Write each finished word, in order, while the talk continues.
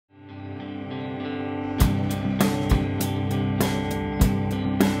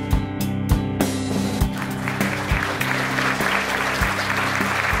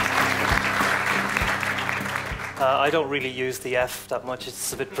I don't really use the F that much.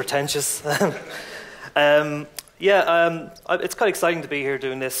 It's a bit pretentious. It's quite exciting to be here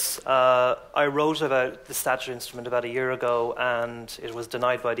doing this. I wrote about the statutory instrument about a year ago, and it was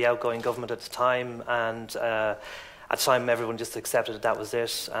denied by the outgoing government at the time, and at the time everyone just accepted that was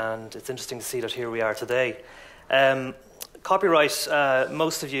it, and it's interesting to see that here we are today. Copyright,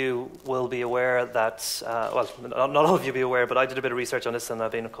 most of you will be aware that, not all of you will be aware, but I did a bit of research on this, and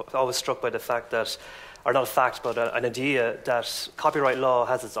I've been always struck by the fact that, or not a fact, but an idea that copyright law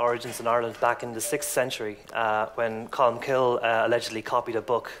has its origins in Ireland back in the 6th century when Colmkill allegedly copied a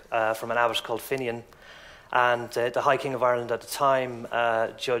book from an abbot called Finian. And the High King of Ireland at the time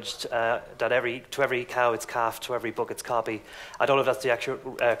judged that to every cow its calf, to every book its copy. I don't know if that's the actual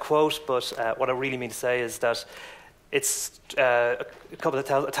quote, but what I really mean to say is that it's a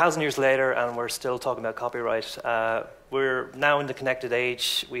 1,000 years later, and we're still talking about copyright. We're now in the connected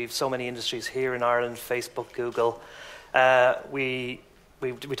age. We've so many industries here in Ireland: Facebook, Google. We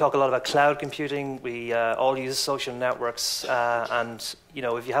talk a lot about cloud computing. We all use social networks, and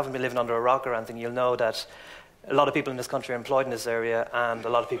if you haven't been living under a rock or anything, you'll know that a lot of people in this country are employed in this area, and a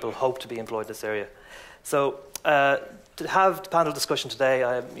lot of people hope to be employed in this area. So to have the panel discussion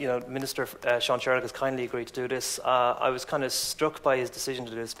today, Minister Sean Sherlock has kindly agreed to do this. I was kind of struck by his decision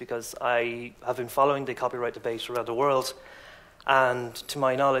to do this because I have been following the copyright debate around the world, and to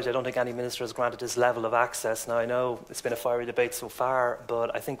my knowledge, I don't think any minister has granted this level of access. Now, I know it's been a fiery debate so far,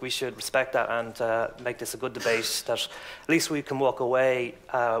 but I think we should respect that and make this a good debate, that at least we can walk away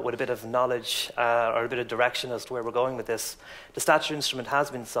with a bit of knowledge or a bit of direction as to where we're going with this. The statutory instrument has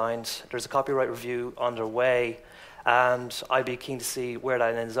been signed. There's a copyright review underway, and I'd be keen to see where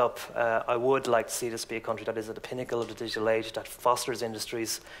that ends up. I would like to see this be a country that is at the pinnacle of the digital age, that fosters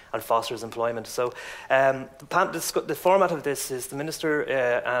industries and fosters employment. So the format of this is the Minister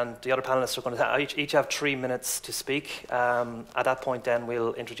and the other panellists are going to each have 3 minutes to speak. At that point then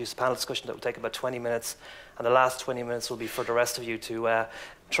we'll introduce a panel discussion that will take about 20 minutes, and the last 20 minutes will be for the rest of you to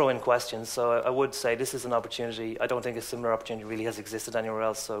throw in questions. So I would say this is an opportunity. I don't think a similar opportunity really has existed anywhere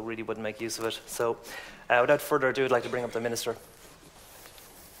else, so really wouldn't make use of it. So without further ado, I'd like to bring up the Minister.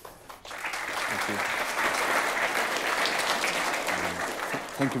 Thank you.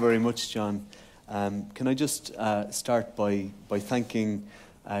 Thank you very much, John. Can I just start by thanking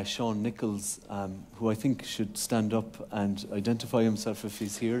Sean Nicholls, who I think should stand up and identify himself if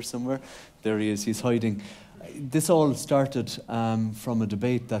he's here somewhere. There he is, he's hiding. This all started from a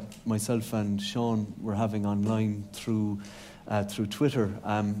debate that myself and Sean were having online through Twitter.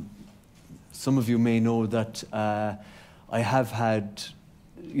 Some of you may know that I have had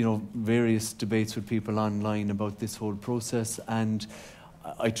various debates with people online about this whole process, and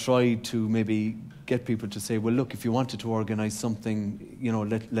I tried to maybe get people to say, well, look, if you wanted to organise something,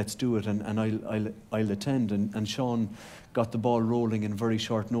 let's do it, and I'll attend. And Sean got the ball rolling in very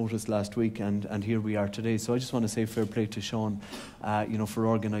short notice last week, and here we are today. So I just want to say fair play to Sean, for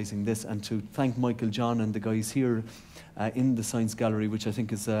organising this, and to thank Michael, John, and the guys here in the Science Gallery, which I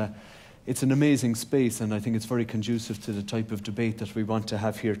think is it's an amazing space, and I think it's very conducive to the type of debate that we want to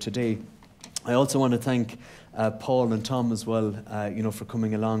have here today. I also want to thank Paul and Tom as well, for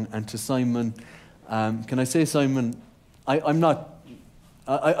coming along, and to Simon. Can I say, Simon, I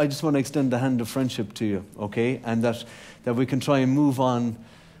just want to extend the hand of friendship to you, okay? And that we can try and move on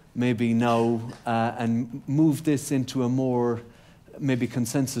maybe now and move this into a more maybe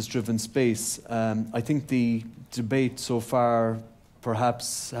consensus-driven space. I think the debate so far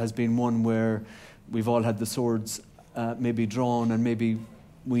perhaps has been one where we've all had the swords maybe drawn, and maybe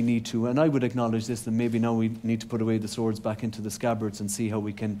we need to, and I would acknowledge this, that maybe now we need to put away the swords back into the scabbards and see how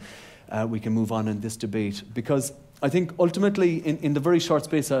we can move on in this debate. Because I think ultimately, in the very short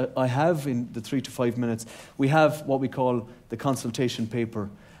space I have, in the 3 to 5 minutes, we have what we call the consultation paper.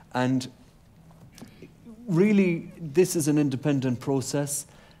 And really, this is an independent process.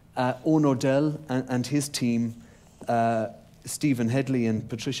 Owen O'Dell and his team, Stephen Headley and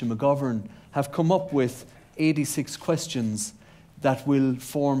Patricia McGarr, have come up with 86 questions that will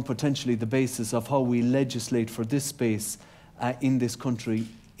form potentially the basis of how we legislate for this space in this country,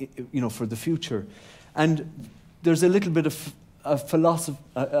 for the future. And there's a little bit of a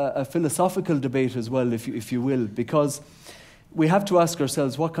philosophical debate as well, if you will, because we have to ask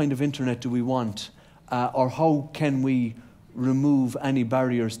ourselves, what kind of internet do we want, or how can we remove any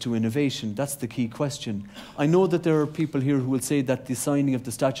barriers to innovation? That's the key question. I know that there are people here who will say that the signing of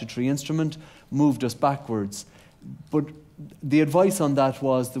the statutory instrument moved us backwards, but the advice on that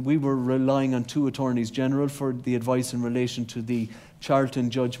was that we were relying on 2 attorneys general for the advice in relation to the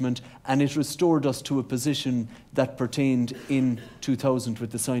Charlton judgment, and it restored us to a position that pertained in 2000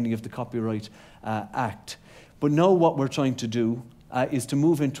 with the signing of the Copyright Act. But now what we're trying to do is to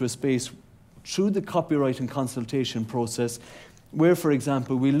move into a space through the copyright and consultation process where, for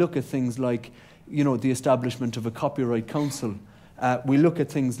example, we look at things like, the establishment of a copyright council. We look at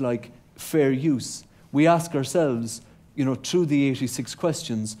things like fair use. We ask ourselves, through the 86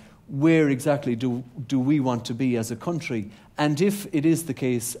 questions, where exactly do we want to be as a country? And if it is the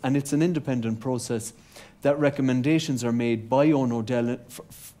case, and it's an independent process, that recommendations are made by O'Nodell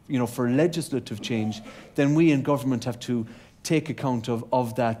for legislative change, then we in government have to take account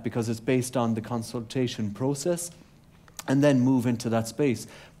of that, because it's based on the consultation process, and then move into that space.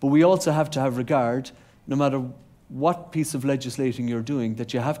 But we also have to have regard, no matter what piece of legislating you're doing,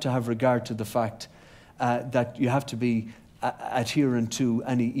 that you have to have regard to the fact that you have to be adherent to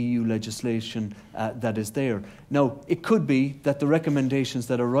any EU legislation that is there. Now, it could be that the recommendations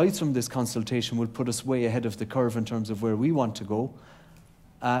that arise from this consultation will put us way ahead of the curve in terms of where we want to go.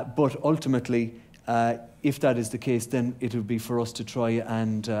 But ultimately, if that is the case, then it would be for us to try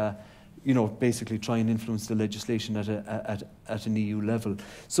and, basically try and influence the legislation at an EU level.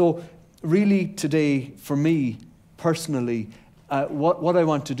 So really today, for me personally, what I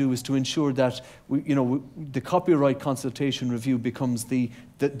want to do is to ensure that the copyright consultation review becomes the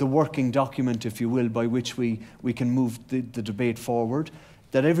working document, if you will, by which we can move the debate forward.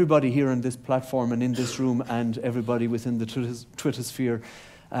 That everybody here on this platform and in this room and everybody within the Twitter sphere,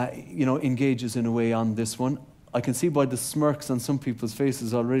 engages in a way on this one. I can see by the smirks on some people's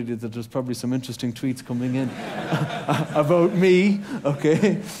faces already that there's probably some interesting tweets coming in about me.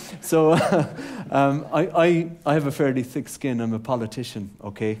 Okay, so I have a fairly thick skin. I'm a politician.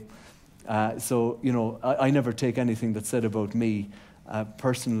 Okay, so I never take anything that's said about me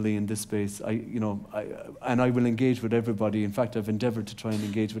personally in this space. And I will engage with everybody. In fact, I've endeavoured to try and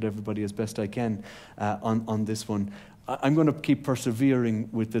engage with everybody as best I can on this one. I'm going to keep persevering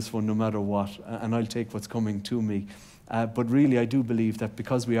with this one no matter what, and I'll take what's coming to me. But really, I do believe that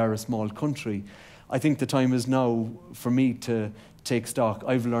because we are a small country, I think the time is now for me to take stock.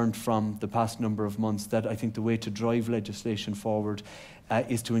 I've learned from the past number of months that I think the way to drive legislation forward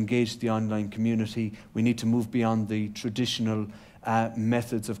is to engage the online community. We need to move beyond the traditional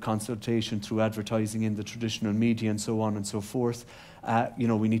methods of consultation through advertising in the traditional media and so on and so forth.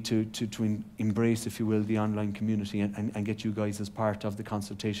 We need to embrace, if you will, the online community and get you guys as part of the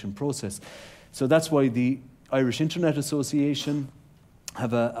consultation process. So that's why the Irish Internet Association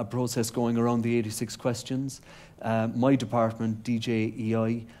have a process going around the 86 questions. My department,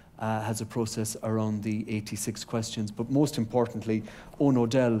 DJEI, has a process around the 86 questions. But most importantly,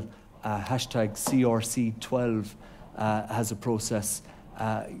 O'Nodell, hashtag CRC12, has a process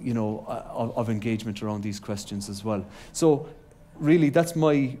of engagement around these questions as well. So really, that's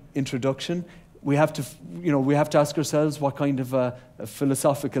my introduction. We have to ask ourselves what kind of a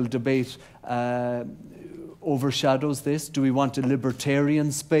philosophical debate overshadows this. Do we want a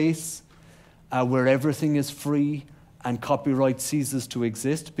libertarian space where everything is free and copyright ceases to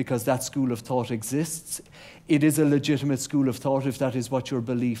exist because that school of thought exists? It is a legitimate school of thought if that is what your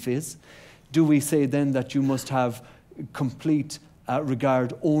belief is. Do we say then that you must have complete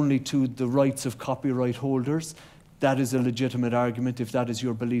regard only to the rights of copyright holders? That is a legitimate argument if that is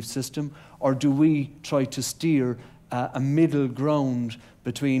your belief system. Or do we try to steer a middle ground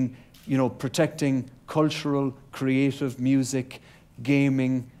between, protecting cultural, creative, music,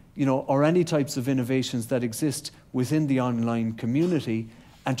 gaming, or any types of innovations that exist within the online community,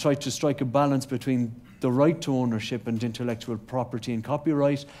 and try to strike a balance between the right to ownership and intellectual property and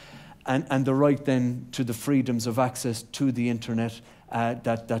copyright, and the right then to the freedoms of access to the internet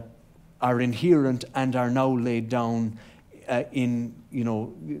that are inherent and are now laid down in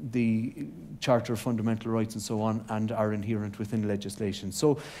the Charter of Fundamental Rights and so on, and are inherent within legislation.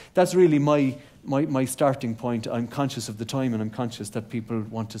 So that's really my starting point. I'm conscious of the time, and I'm conscious that people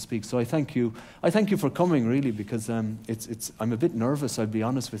want to speak. So I thank you. I thank you for coming, really, because I'm a bit nervous, I'll be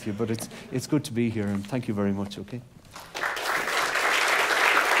honest with you, but it's good to be here, and thank you very much. Okay.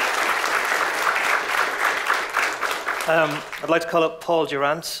 I'd like to call up Paul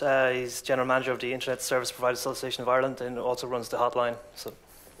Durrant. He's General Manager of the Internet Service Providers Association of Ireland and also runs the hotline. So,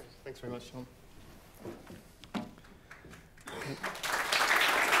 thanks very much, Sean.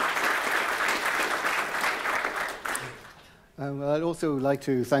 Well, I'd also like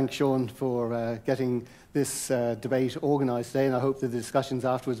to thank Sean for getting this debate organised today, and I hope that the discussions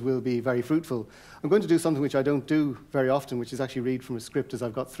afterwards will be very fruitful. I'm going to do something which I don't do very often, which is actually read from a script, as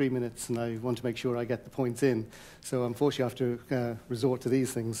I've got 3 minutes and I want to make sure I get the points in. So unfortunately I have to resort to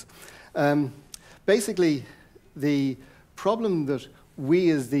these things. Basically, the problem that we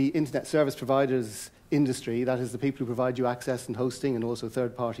as the internet service providers industry, that is the people who provide you access and hosting and also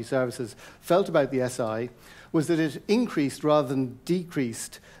third-party services, felt about the SI was that it increased rather than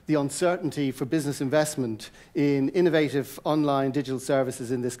decreased the uncertainty for business investment in innovative online digital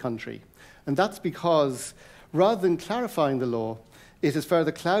services in this country. And that's because rather than clarifying the law, it has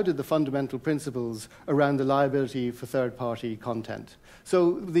further clouded the fundamental principles around the liability for third-party content.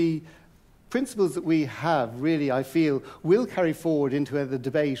 So the principles that we have, really, I feel, will carry forward into the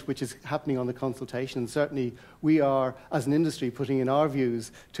debate which is happening on the consultation, and certainly we are, as an industry, putting in our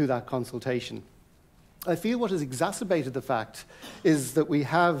views to that consultation. I feel what has exacerbated the fact is that we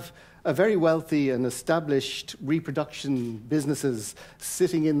have a very wealthy and established reproduction businesses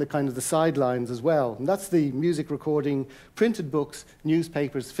sitting in the kind of the sidelines as well. And that's the music recording, printed books,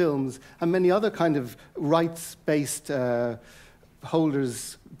 newspapers, films, and many other kind of rights-based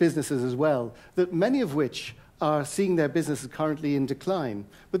holders, businesses as well, that many of which are seeing their businesses currently in decline.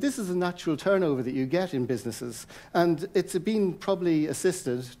 But this is a natural turnover that you get in businesses, and it's been probably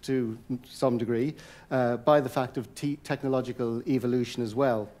assisted to some degree by the fact of technological evolution as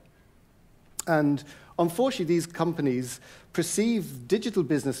well. And unfortunately, these companies perceive digital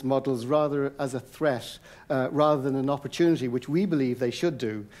business models rather as a threat rather than an opportunity, which we believe they should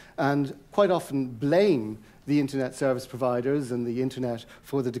do, and quite often blame the internet service providers and the internet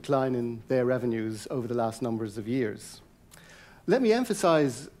for the decline in their revenues over the last numbers of years. Let me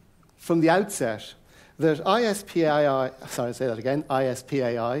emphasize from the outset that ISPAI,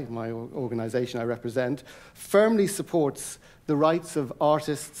 my organization I represent, firmly supports the rights of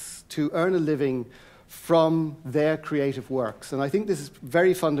artists to earn a living from their creative works. And I think this is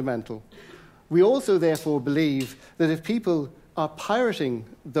very fundamental. We also, therefore, believe that if people are pirating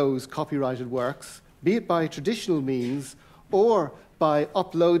those copyrighted works, be it by traditional means or by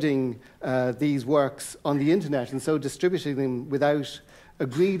uploading these works on the internet and so distributing them without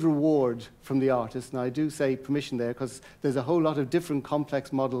agreed reward from the artist, and I do say permission there because there's a whole lot of different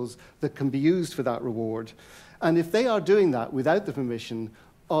complex models that can be used for that reward. And if they are doing that without the permission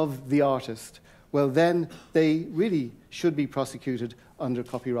of the artist, well, then they really should be prosecuted under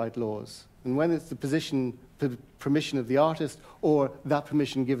copyright laws. And when it's the permission of the artist or that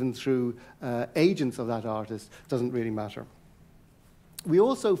permission given through agents of that artist, doesn't really matter. We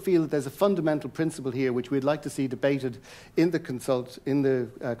also feel that there's a fundamental principle here which we'd like to see debated in the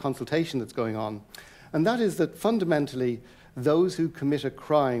consultation that's going on, and that is that fundamentally those who commit a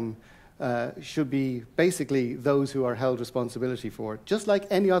crime should be basically those who are held responsibility for it. Just like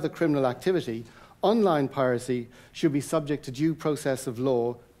any other criminal activity, online piracy should be subject to due process of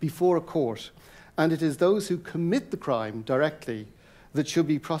law before a court, and it is those who commit the crime directly that should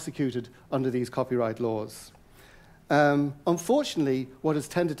be prosecuted under these copyright laws. Unfortunately, what has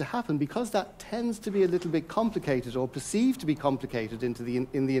tended to happen, because that tends to be a little bit complicated or perceived to be complicated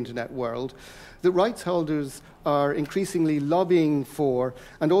in the internet world, that rights holders are increasingly lobbying for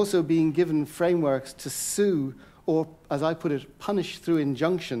and also being given frameworks to sue or, as I put it, punish through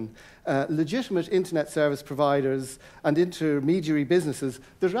injunction legitimate internet service providers and intermediary businesses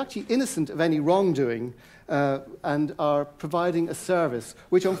that are actually innocent of any wrongdoing and are providing a service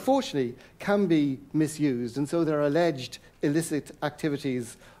which unfortunately can be misused. And so there are alleged illicit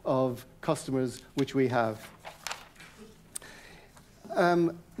activities of customers which we have.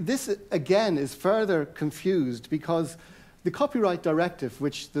 This, again, is further confused because the copyright directive,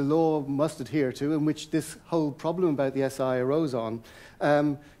 which the law must adhere to and which this whole problem about the SI arose on,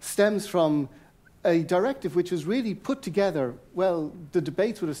 stems from a directive which was really put together, well, the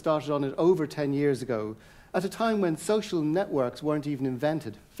debates would have started on it over 10 years ago, at a time when social networks weren't even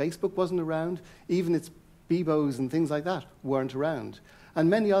invented. Facebook wasn't around, even its Bebos and things like that weren't around. And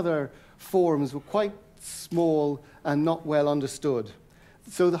many other forums were quite small and not well understood.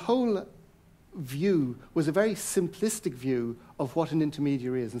 So the whole view was a very simplistic view of what an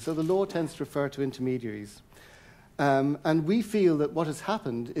intermediary is. And so the law tends to refer to intermediaries. And we feel that what has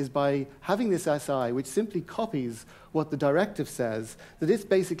happened is by having this SI, which simply copies what the directive says, that it's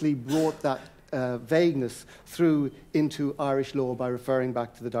basically brought that vagueness through into Irish law by referring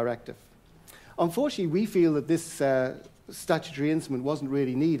back to the directive. Unfortunately, we feel that this statutory instrument wasn't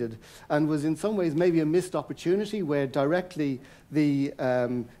really needed and was in some ways maybe a missed opportunity where directly the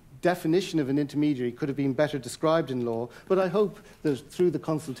definition of an intermediary could have been better described in law, but I hope that through the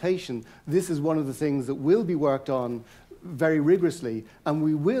consultation, this is one of the things that will be worked on very rigorously, and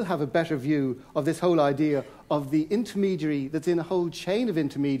we will have a better view of this whole idea of the intermediary that's in a whole chain of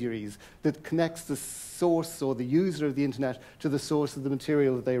intermediaries that connects the source or the user of the internet to the source of the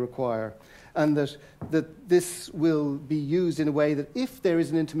material that they require, and that this will be used in a way that if there is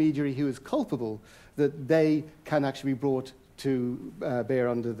an intermediary who is culpable, that they can actually be brought to bear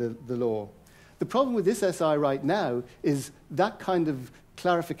under the law. The problem with this SI right now is that kind of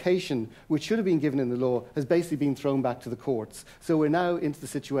clarification, which should have been given in the law, has basically been thrown back to the courts. So we're now into the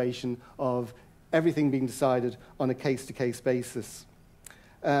situation of everything being decided on a case-to-case basis.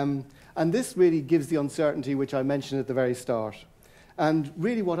 And this really gives the uncertainty which I mentioned at the very start. And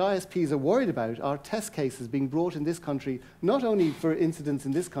really what ISPs are worried about are test cases being brought in this country, not only for incidents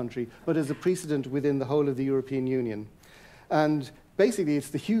in this country, but as a precedent within the whole of the European Union. And basically it's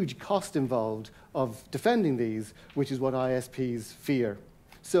the huge cost involved of defending these, which is what ISPs fear.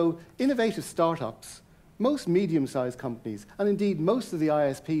 So innovative startups, most medium-sized companies, and indeed most of the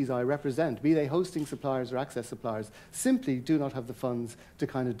ISPs I represent, be they hosting suppliers or access suppliers, simply do not have the funds to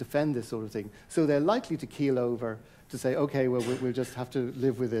kind of defend this sort of thing. So they're likely to keel over, to say, okay, well, we'll just have to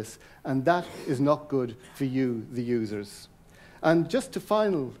live with this. And that is not good for you, the users. And just a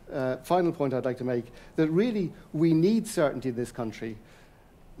final point I'd like to make, that really we need certainty in this country.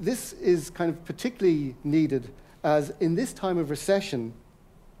 This is kind of particularly needed as in this time of recession,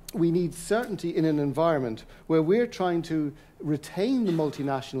 we need certainty in an environment where we're trying to retain the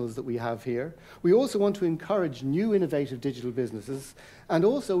multinationals that we have here. We also want to encourage new innovative digital businesses, and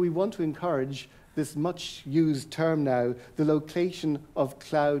also we want to encourage this much-used term now, the location of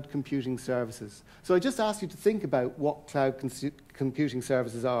cloud computing services. So I just ask you to think about what cloud computing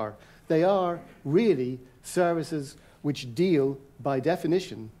services are. They are really services which deal, by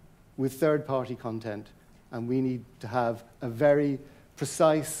definition, with third-party content. And we need to have a very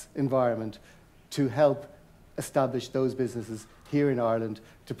precise environment to help establish those businesses here in Ireland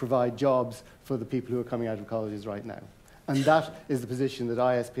to provide jobs for the people who are coming out of colleges right now. And that is the position that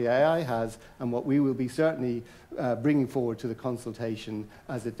ISPAI has and what we will be certainly bringing forward to the consultation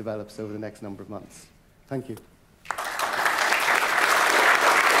as it develops over the next number of months. Thank you.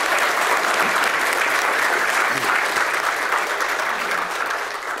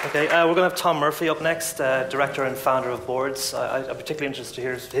 Okay, we're going to have Tom Murphy up next, Director and Founder of Boards. I'm particularly interested to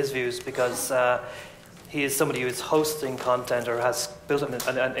hear his views because he is somebody who is hosting content or has built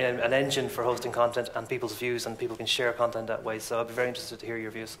an engine for hosting content and people's views, and people can share content that way. So I'd be very interested to hear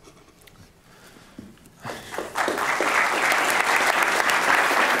your views.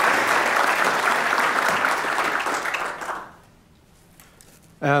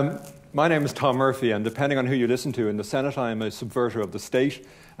 My name is Tom Murphy, and depending on who you listen to, in the Senate I am a subverter of the state,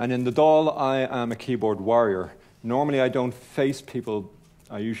 and in the Dáil I am a keyboard warrior. Normally I don't face people.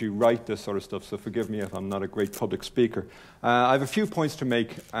 I usually write this sort of stuff, so forgive me if I'm not a great public speaker. I have a few points to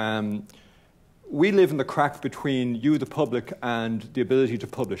make. We live in the crack between you, the public, and the ability to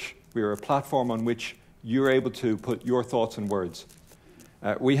publish. We are a platform on which you're able to put your thoughts in words.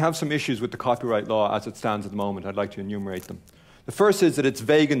 We have some issues with the copyright law as it stands at the moment. I'd like to enumerate them. The first is that it's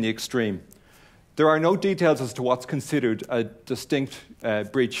vague in the extreme. There are no details as to what's considered a distinct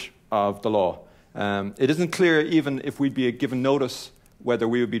breach of the law. It isn't clear even if we'd be given notice whether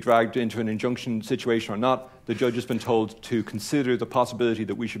we would be dragged into an injunction situation or not. The judge has been told to consider the possibility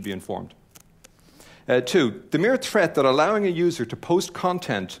that we should be informed. Two, the mere threat that allowing a user to post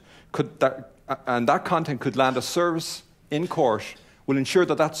content and that content could land a service in court will ensure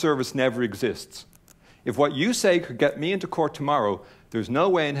that that service never exists. If what you say could get me into court tomorrow, there's no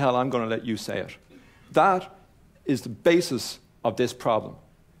way in hell I'm going to let you say it. That is the basis of this problem,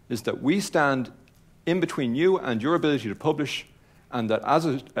 is that we stand in between you and your ability to publish, and that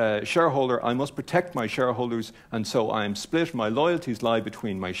as a shareholder, I must protect my shareholders, and so I am split. My loyalties lie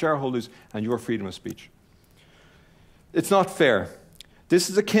between my shareholders and your freedom of speech. It's not fair. This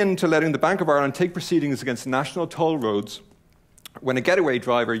is akin to letting the Bank of Ireland take proceedings against national toll roads when a getaway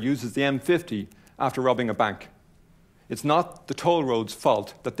driver uses the M50 after robbing a bank. It's not the toll road's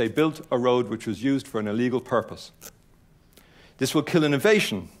fault that they built a road which was used for an illegal purpose. This will kill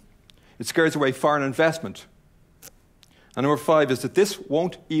innovation. It scares away foreign investment. And number 5 is that this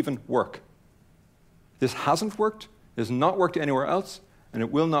won't even work. This hasn't worked, it has not worked anywhere else, and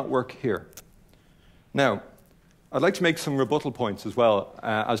it will not work here. Now, I'd like to make some rebuttal points as well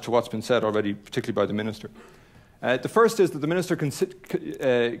as to what's been said already, particularly by the Minister. The first is that the Minister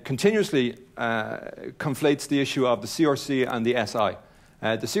continuously conflates the issue of the CRC and the SI.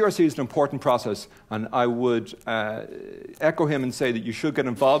 The CRC is an important process, and I would echo him and say that you should get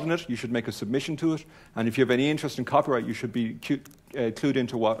involved in it, you should make a submission to it, and if you have any interest in copyright, you should be clued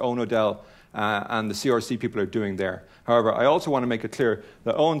into what Owen O'Dell and the CRC people are doing there. However, I also want to make it clear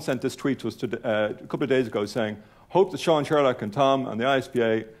that Owen sent this tweet to us a couple of days ago saying, hope that Sean, Sherlock and Tom and the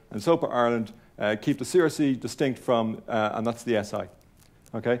ISPA and SOPA Ireland keep the CRC distinct from, and that's the SI.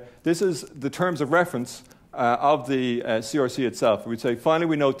 Okay? This is the terms of reference of the CRC itself. We'd say, finally,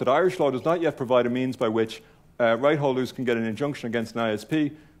 we note that Irish law does not yet provide a means by which right holders can get an injunction against an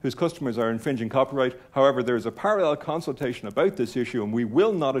ISP whose customers are infringing copyright. However, there is a parallel consultation about this issue, and we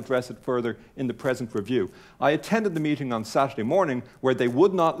will not address it further in the present review. I attended the meeting on Saturday morning where they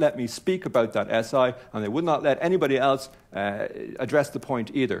would not let me speak about that SI, and they would not let anybody else address the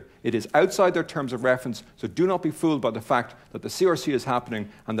point either. It is outside their terms of reference, so do not be fooled by the fact that the CRC is happening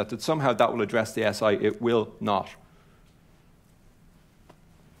and that somehow that will address the SI. It will not.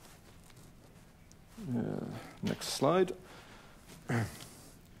 Next slide.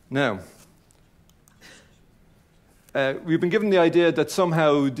 Now, we've been given the idea that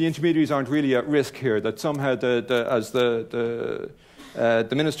somehow the intermediaries aren't really at risk here, that somehow, as the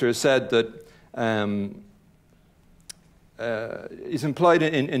Minister has said, that is implied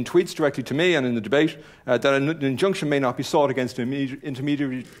in tweets directly to me and in the debate, that an injunction may not be sought against an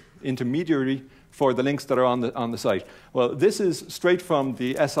intermediary for the links that are on the site. Well, this is straight from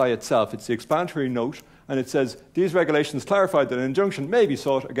the SI itself. It's the explanatory note, and it says, these regulations clarify that an injunction may be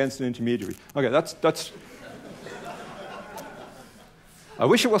sought against an intermediary. Okay, that's I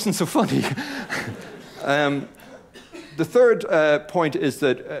wish it wasn't so funny. The third point is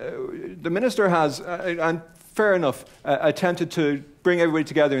that the Minister has, and fair enough, attempted to bring everybody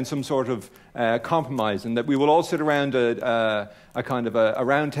together in some sort of compromise, and that we will all sit around a kind of a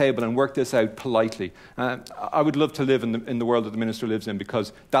round table and work this out politely. I would love to live in the world that the Minister lives in,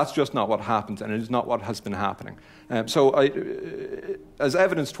 because that's just not what happens, and it is not what has been happening. So as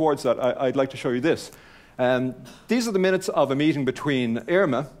evidence towards that, I'd like to show you this. These are the minutes of a meeting between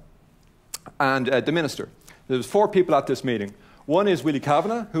Irma and the Minister. There's 4 people at this meeting. One is Willie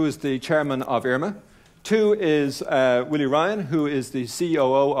Kavanagh, who is the chairman of Irma. 2 is Willie Ryan, who is the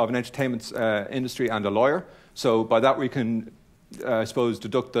COO of an entertainment industry and a lawyer. So by that we can, I suppose,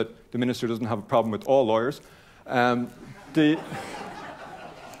 deduct that the Minister doesn't have a problem with all lawyers.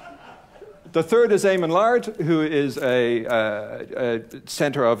 The third is Eamon Laird, who is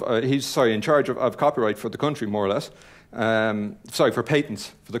he's in charge of copyright for the country, more or less. For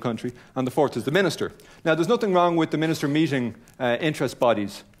patents for the country. And the fourth is the Minister. Now, there's nothing wrong with the Minister meeting interest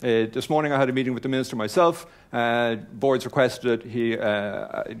bodies. This morning I had a meeting with the Minister myself. Boards requested it. He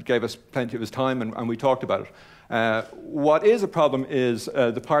gave us plenty of his time, and we talked about it. What is a problem is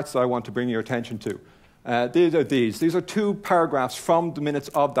the parts that I want to bring your attention to. These are 2 paragraphs from the minutes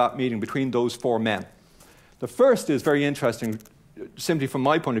of that meeting between those 4 men. The first is very interesting, simply from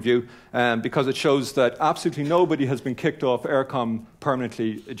my point of view, because it shows that absolutely nobody has been kicked off Eircom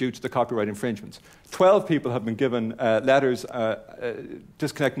permanently due to the copyright infringements. 12 people have been given letters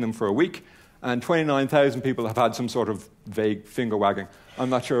disconnecting them for a week, and 29,000 people have had some sort of vague finger wagging. I'm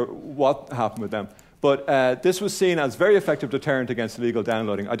not sure what happened with them. But this was seen as very effective deterrent against illegal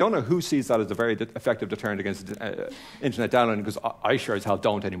downloading. I don't know who sees that as a very effective deterrent against internet downloading, because I sure as hell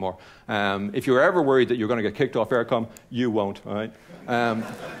don't anymore. If you're ever worried that you're going to get kicked off Eircom, you won't, all right?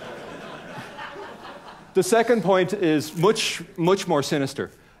 The second point is much more sinister.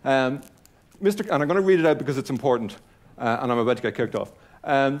 And I'm going to read it out because it's important, and I'm about to get kicked off.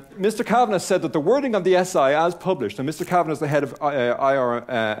 Mr. Kavanagh said that the wording of the SI as published, and Mr. Kavanagh is the head of IRMA,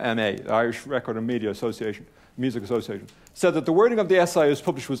 the Irish Record and Media Association, Music Association, said that the wording of the SI as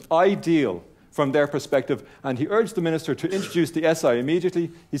published was ideal from their perspective, and he urged the Minister to introduce the SI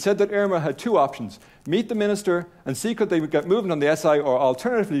immediately. He said that Irma had 2 options: meet the Minister and see could they get moving on the SI, or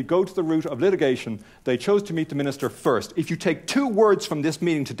alternatively go to the route of litigation. They chose to meet the Minister first. If you take 2 words from this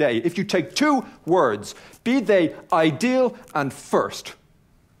meeting today, if you take 2 words, be they ideal and first.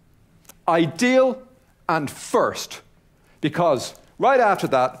 Ideal and first, because right after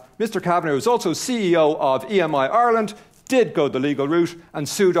that, Mr. Kavanagh, who was also CEO of EMI Ireland, did go the legal route and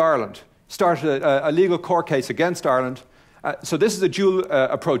sued Ireland, started a legal court case against Ireland. So this is a dual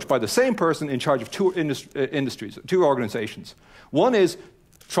approach by the same person in charge of 2 industries, 2 organisations. One is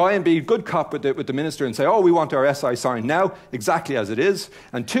try and be good cop with the Minister and say, oh, we want our SI signed now, exactly as it is.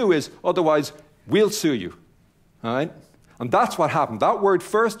 And 2 is, otherwise, we'll sue you. All right? And that's what happened. That word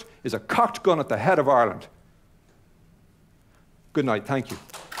first is a cocked gun at the head of Ireland. Good night. Thank you.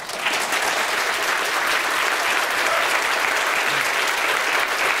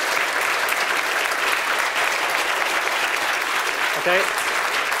 Okay.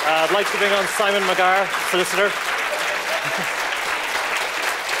 I'd like to bring on Simon McGarr, solicitor.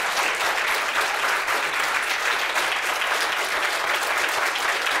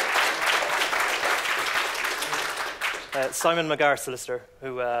 Simon McGarr, solicitor,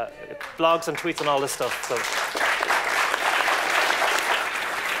 who blogs and tweets and all this stuff. So.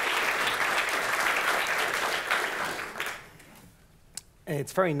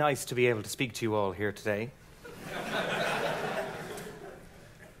 It's very nice to be able to speak to you all here today.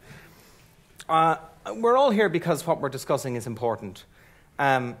 we're all here because what we're discussing is important.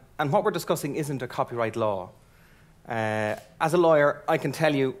 And what we're discussing isn't a copyright law. As a lawyer, I can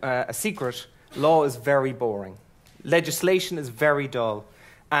tell you a secret. Law is very boring. Legislation is very dull.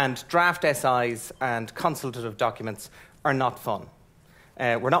 And draft SIs and consultative documents are not fun.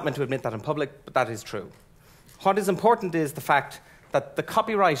 We're not meant to admit that in public, but that is true. What is important is the fact that the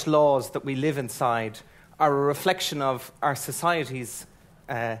copyright laws that we live inside are a reflection of our society's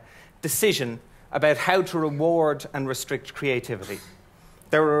decision about how to reward and restrict creativity.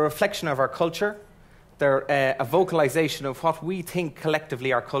 They're a reflection of our culture. They're a vocalization of what we think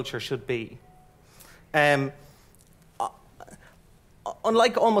collectively our culture should be.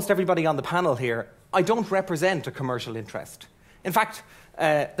 Unlike almost everybody on the panel here, I don't represent a commercial interest. In fact,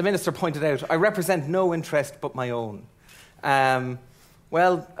 the Minister pointed out, I represent no interest but my own.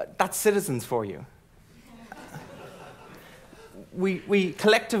 Well, that's citizens for you. We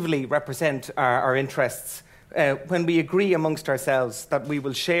collectively represent our interests when we agree amongst ourselves that we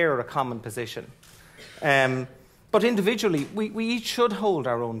will share a common position. But individually, we each should hold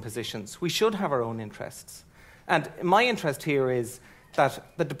our own positions. We should have our own interests. And my interest here is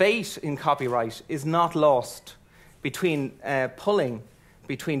that the debate in copyright is not lost between pulling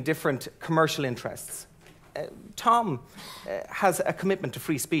between different commercial interests. Tom has a commitment to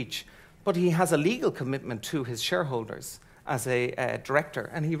free speech, but he has a legal commitment to his shareholders as a director,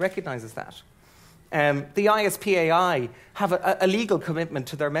 and he recognises that. The ISPAI have a legal commitment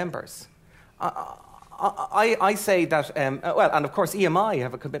to their members. I say that, well, and of course EMI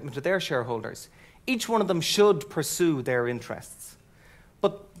have a commitment to their shareholders. Each one of them should pursue their interests.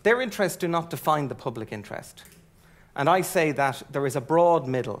 But their interests do not define the public interest. And I say that there is a broad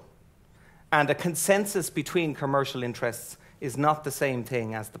middle, and a consensus between commercial interests is not the same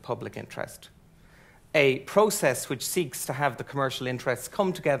thing as the public interest. A process which seeks to have the commercial interests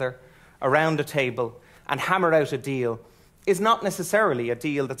come together around a table and hammer out a deal is not necessarily a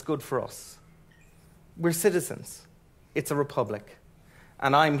deal that's good for us. We're citizens. It's a republic.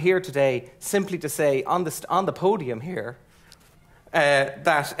 And I'm here today simply to say on the podium here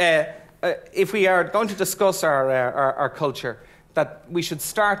that if we are going to discuss our culture, that we should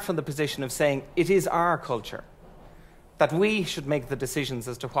start from the position of saying it is our culture, that we should make the decisions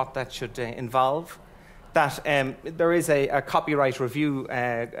as to what that should involve, that there is a copyright review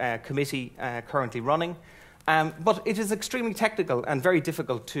committee currently running, but it is extremely technical and very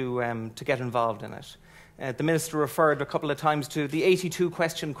difficult to get involved in it. The Minister referred a couple of times to the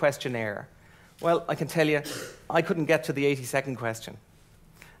 82-question questionnaire. Well, I can tell you, I couldn't get to the 82nd question.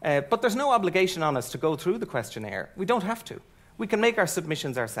 But there's no obligation on us to go through the questionnaire. We don't have to. We can make our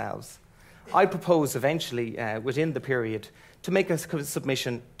submissions ourselves. I propose eventually, within the period, to make a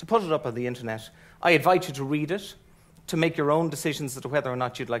submission, to put it up on the internet. I invite you to read it, to make your own decisions as to whether or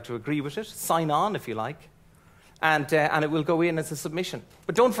not you'd like to agree with it. Sign on if you like. And it will go in as a submission.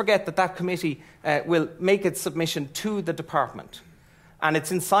 But don't forget that that committee will make its submission to the department. And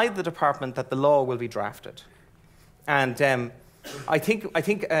it's inside the department that the law will be drafted. And I think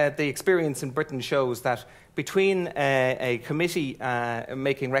the experience in Britain shows that between a committee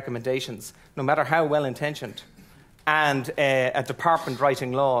making recommendations, no matter how well-intentioned, and a department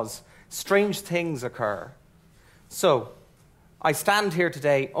writing laws, strange things occur. So I stand here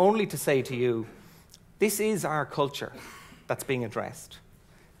today only to say to you, this is our culture that's being addressed.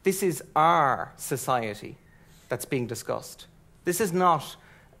 This is our society that's being discussed. This is not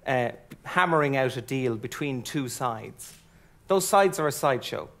hammering out a deal between two sides. Those sides are a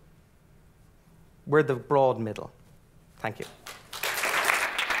sideshow. We're the broad middle. Thank you.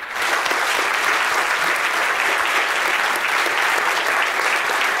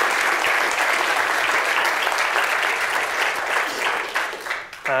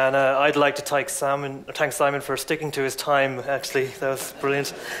 And I'd like to thank Simon for sticking to his time, actually. That was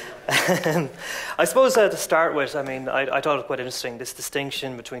brilliant. I suppose to start with, I mean, I thought it was quite interesting, this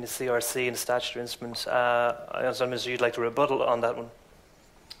distinction between the CRC and the statutory instrument. I don't know if you'd like to rebuttal on that one.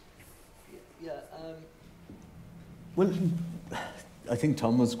 Yeah, well, I think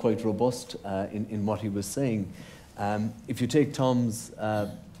Tom was quite robust in what he was saying. If you take Tom's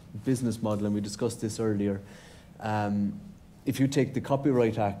business model, and we discussed this earlier, if you take the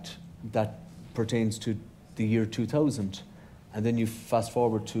Copyright Act that pertains to the year 2000, and then you fast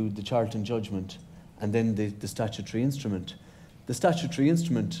forward to the Charlton judgment, and then the statutory instrument. The statutory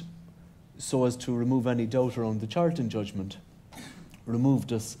instrument, so as to remove any doubt around the Charlton judgment,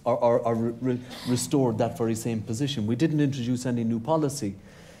 removed us or restored that very same position. We didn't introduce any new policy.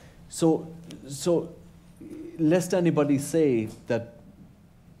 So lest anybody say that,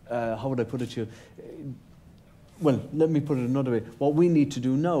 how would I put it to you, well, let me put it another way. What we need to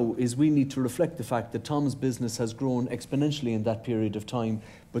do now is we need to reflect the fact that Tom's business has grown exponentially in that period of time,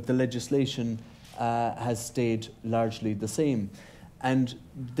 but the legislation has stayed largely the same. And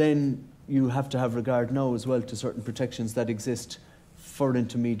then you have to have regard now as well to certain protections that exist for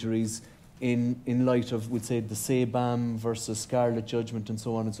intermediaries in light of, we'd say, the SEBAM versus Scarlett judgment and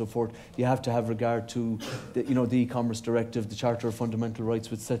so on and so forth. You have to have regard to the e-commerce directive, the Charter of Fundamental Rights,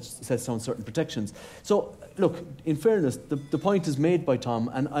 which sets down certain protections. So, look, in fairness, the point is made by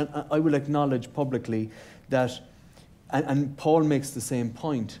Tom, and I will acknowledge publicly that, and Paul makes the same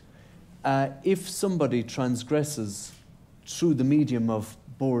point, if somebody transgresses through the medium of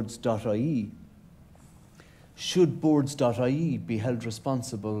Boards.ie, should Boards.ie be held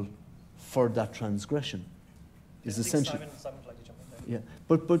responsible for that transgression? Is essentially. Simon would like to jump in there.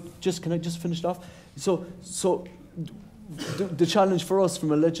 Yeah, but can I just finish it off? So the challenge for us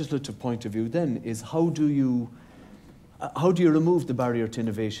from a legislative point of view then is how do you remove the barrier to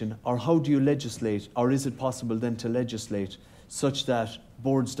innovation, or how do you legislate, or is it possible then to legislate such that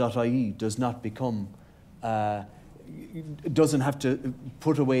Boards.ie does not become, doesn't have to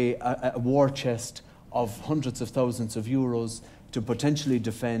put away a war chest of hundreds of thousands of euros to potentially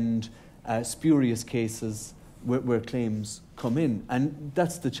defend spurious cases where claims come in. And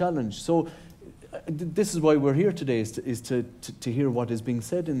that's the challenge. So this is why we're here today, is to hear what is being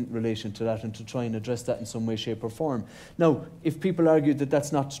said in relation to that and to try and address that in some way, shape or form. Now, if people argue that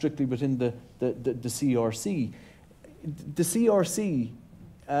that's not strictly within the CRC, the CRC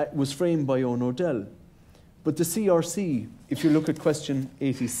was framed by Owen O'Dell. But the CRC, if you look at question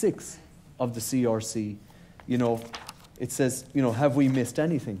 86 of the CRC, it says, have we missed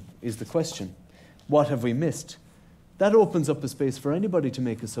anything, is the question. What have we missed? That opens up a space for anybody to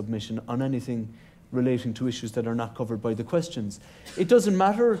make a submission on anything relating to issues that are not covered by the questions. It doesn't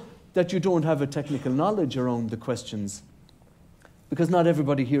matter that you don't have a technical knowledge around the questions, because not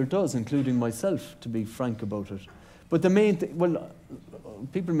everybody here does, including myself, to be frank about it. But the main thing, well,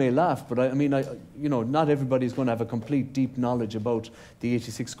 people may laugh, but not everybody is going to have a complete, deep knowledge about the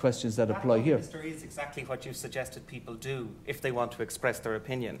 86 questions that apply here. Minister, is exactly what you've suggested people do if they want to express their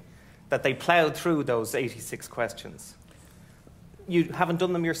opinion, that they plough through those 86 questions. You haven't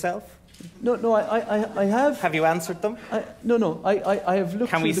done them yourself? No, I have. Have you answered them? I have looked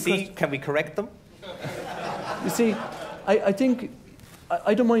Can we through see? Can we correct them? You see, I think,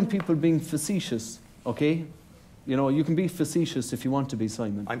 I don't mind people being facetious, okay? You can be facetious if you want to be,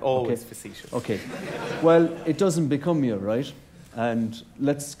 Simon. I'm always facetious. Okay. Well, it doesn't become you, right? And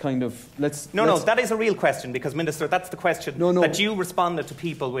let's. No, that is a real question, because, Minister, that's the question that you responded to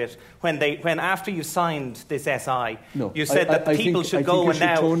people with when after you signed this SI, you said that people should go and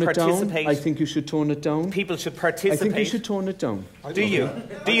now participate. I think you should tone it down. People should participate. I think you should tone it down. Do you?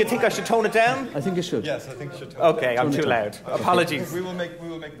 Do you think I should tone it down? I think you should. Yes, I think you should tone it down. Okay, I'm too loud. Apologies. We will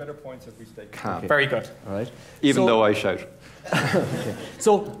make better points if we stay calm. Okay. Very good. All right. Even though I shout. Okay.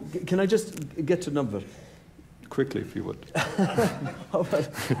 So, can I just get to the number? Quickly, if you would.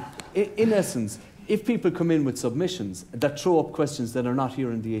 In essence, if people come in with submissions that throw up questions that are not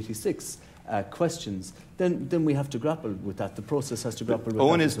here in the 86 questions, then we have to grapple with that. The process has to grapple with that.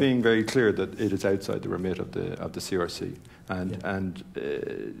 Owen is being very clear that it is outside the remit of the CRC, and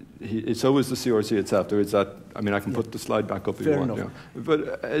it's always the CRC itself. There is that. I mean, I can put the slide back up if you want. Enough.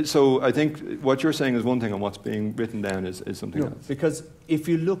 But so I think what you're saying is one thing, and what's being written down is something else. Because if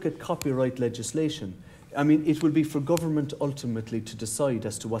you look at copyright legislation, I mean, it will be for government ultimately to decide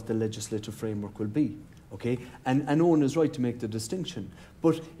as to what the legislative framework will be, okay? And Owen is right to make the distinction.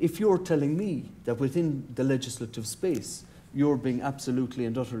 But if you're telling me that within the legislative space, you're being absolutely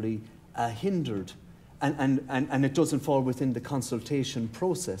and utterly hindered, and it doesn't fall within the consultation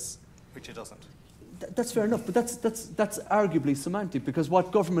process. Which it doesn't. That's fair enough, but that's arguably semantic, because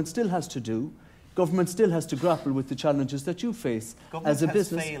what government still has to do, government still has to grapple with the challenges that you face as a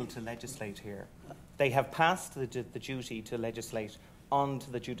business. Government has failed to legislate here. They have passed the duty to legislate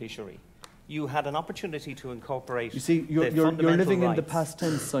onto the judiciary. You had an opportunity to incorporate. You see, you're living in the past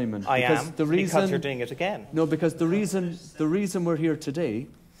tense, Simon. I am, because you're doing it again. No, because the reason we're here today,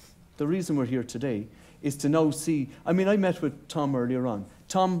 is to now see. I mean, I met with Tom earlier on.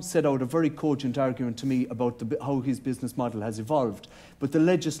 Tom set out a very cogent argument to me about how his business model has evolved. But the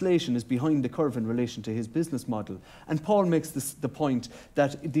legislation is behind the curve in relation to his business model. And Paul makes the point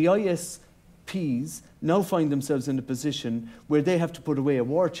that the ISPs now find themselves in a position where they have to put away a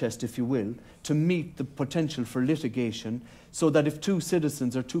war chest, if you will, to meet the potential for litigation, so that if two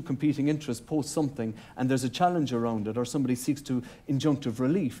citizens or two competing interests post something and there's a challenge around it, or somebody seeks to injunctive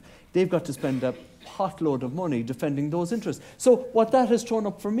relief, they've got to spend potload of money defending those interests. So what that has thrown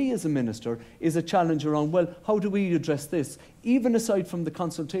up for me as a minister is a challenge around, well, how do we address this? Even aside from the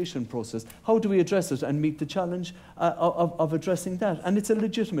consultation process, how do we address it and meet the challenge of addressing that? And it's a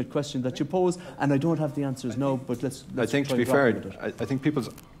legitimate question that you pose, and I don't have the answers now, but let's I think, try to be and grapple fair, with it. I think people's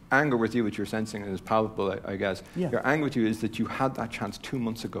anger with you, which you're sensing, is palpable, I guess. Yeah. Your anger with you is that you had that chance 2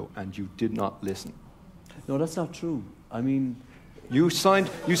 months ago and you did not listen. No, that's not true. I mean, You signed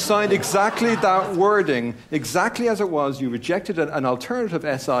exactly that wording, exactly as it was. You rejected an alternative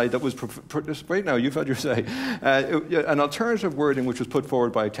SI that was, right now, you've had your say, an alternative wording which was put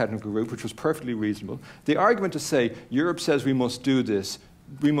forward by a technical group, which was perfectly reasonable. The argument to say, Europe says we must do this,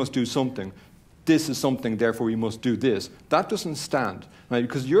 we must do something, this is something, therefore we must do this, that doesn't stand. Right?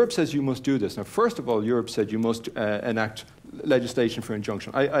 Because Europe says you must do this. Now, first of all, Europe said you must enact legislation for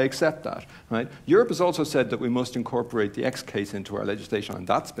injunction. I accept that. Right? Europe has also said that we must incorporate the X case into our legislation, and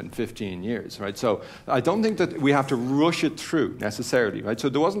that's been 15 years. Right? So I don't think that we have to rush it through necessarily. Right? So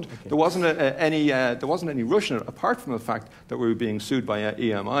there wasn't any rush in it, apart from the fact that we were being sued by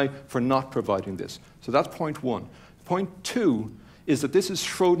EMI for not providing this. So that's point one. Point two is that this is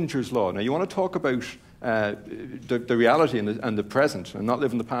Schrodinger's law. Now, you want to talk about the reality and the present, and not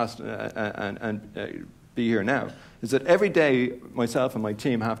live in the past and be here now, is that every day myself and my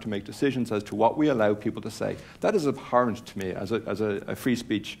team have to make decisions as to what we allow people to say. That is abhorrent to me as a free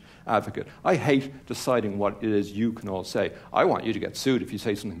speech advocate. I hate deciding what it is you can all say. I want you to get sued if you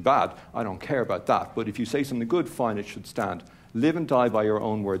say something bad. I don't care about that. But if you say something good, fine, it should stand. Live and die by your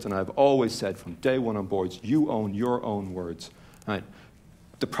own words. And I've always said from day one on Boards, you own your own words. Right.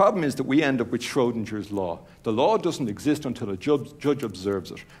 The problem is that we end up with Schrodinger's law. The law doesn't exist until a judge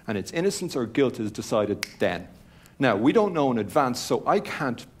observes it, and its innocence or guilt is decided then. Now, we don't know in advance, so I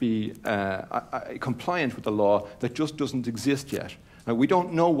can't be compliant with the law that just doesn't exist yet. Now, we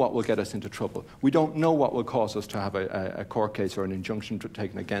don't know what will get us into trouble. We don't know what will cause us to have a court case or an injunction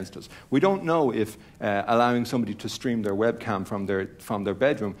taken against us. We don't know if allowing somebody to stream their webcam from their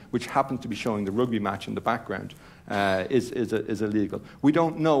bedroom, which happens to be showing the rugby match in the background, is illegal. We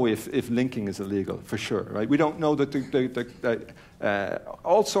don't know if linking is illegal, for sure. Right? We don't know that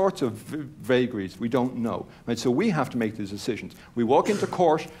all sorts of vagaries. We don't know. Right? So we have to make these decisions. We walk into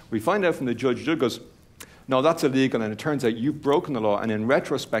court, we find out from the judge goes, no, that's illegal, and it turns out you've broken the law, and in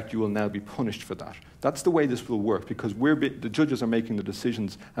retrospect, you will now be punished for that. That's the way this will work, because the judges are making the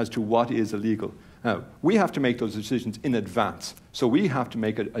decisions as to what is illegal. Now, we have to make those decisions in advance. So we have to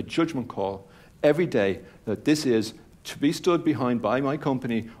make a judgment call every day that this is to be stood behind by my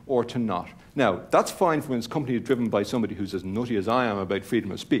company or to not. Now, that's fine when this company is driven by somebody who's as nutty as I am about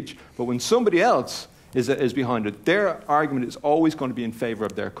freedom of speech. But when somebody else is behind it, their argument is always going to be in favour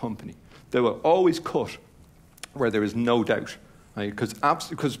of their company. They will always cut where there is no doubt. Because,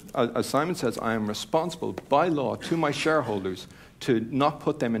 as Simon says, I am responsible by law to my shareholders to not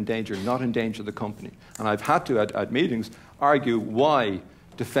put them in danger, not endanger the company. And I've had to, at meetings, argue why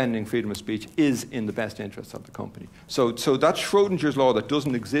defending freedom of speech is in the best interest of the company. So that's Schrodinger's law that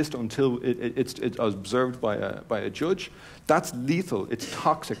doesn't exist until it's observed by a judge. That's lethal. It's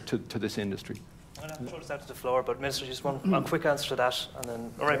toxic to this industry. I'm going to throw this out to the floor, but Minister, just one quick answer to that, and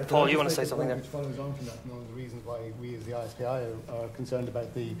then, all right, Paul, you want to say something there? Which follows on from that, and one of the reasons why we as the ISPI are concerned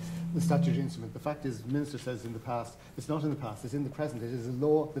about the statutory instrument. The fact is, the Minister says in the past, it's not in the past, it's in the present. It is a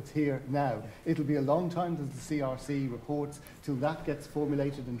law that's here now. It'll be a long time till the CRC reports, till that gets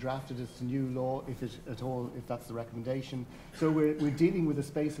formulated and drafted as a new law, if that's the recommendation. So we're dealing with a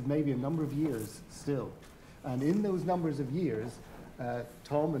space of maybe a number of years still. And in those numbers of years,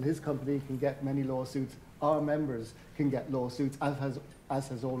 Tom and his company can get many lawsuits. Our members can get lawsuits, as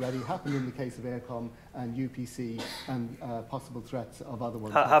has already happened in the case of Aircom and UPC and possible threats of other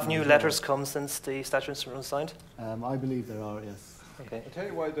ones. Have new letters come since the statute instrument was signed? I believe there are, yes. Okay. I'll tell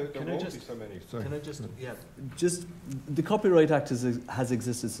you why there won't be so many. Sorry. Can I just, just the Copyright Act has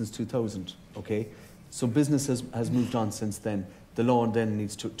existed since 2000, okay? So business has moved on since then. The law then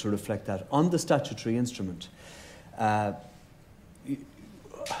needs to reflect that. On the statutory instrument,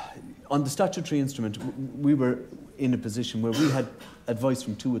 we were in a position where we had advice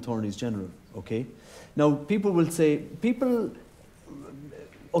from 2 attorneys general, okay? Now, people will say,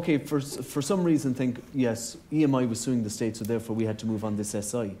 okay, for some reason think, yes, EMI was suing the state, so therefore we had to move on this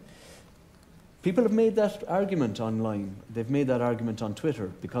SI. People have made that argument online. They've made that argument on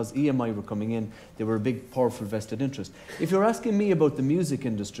Twitter because EMI were coming in. They were a big, powerful vested interest. If you're asking me about the music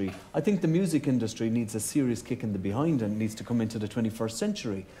industry, I think the music industry needs a serious kick in the behind and needs to come into the 21st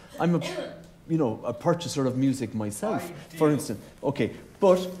century. I'm a purchaser of music myself, for instance. Okay,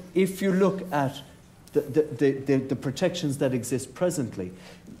 but if you look at the protections that exist presently,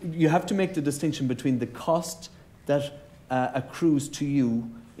 you have to make the distinction between the cost that accrues to you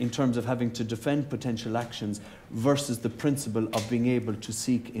in terms of having to defend potential actions versus the principle of being able to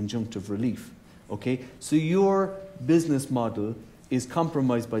seek injunctive relief. Okay? So your business model is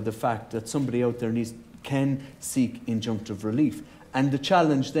compromised by the fact that somebody out there can seek injunctive relief. And the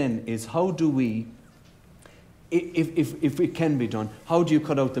challenge then is, how do we, if it can be done, how do you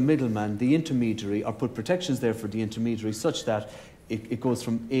cut out the middleman, the intermediary, or put protections there for the intermediary such that it goes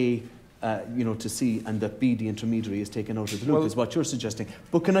from A to C, and that B, the intermediary, is taken out of the loop, is what you're suggesting.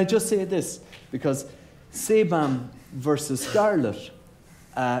 But can I just say this? Because SEBAM versus Scarlett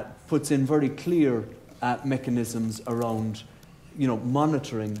puts in very clear mechanisms around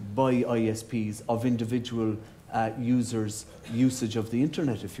monitoring by ISPs of individual users' usage of the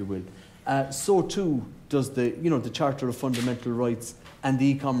internet, if you will. So too does the Charter of Fundamental Rights and the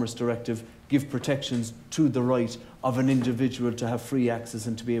E-Commerce Directive give protections to the right of an individual to have free access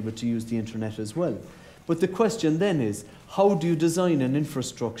and to be able to use the internet as well. But the question then is, how do you design an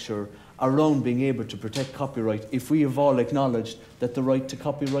infrastructure around being able to protect copyright if we have all acknowledged that the right to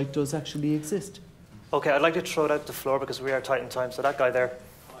copyright does actually exist? Okay, I'd like to throw it out the floor because we are tight in time. So that guy there.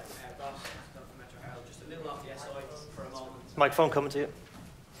 Just a little off the SI for a moment. Microphone coming to you.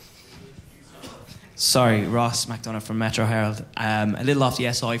 Sorry, Ross McDonough from Metro Herald. A little off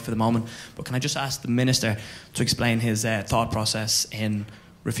the SI for the moment, but can I just ask the Minister to explain his thought process in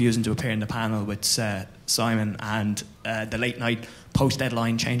refusing to appear in the panel with Simon and the late night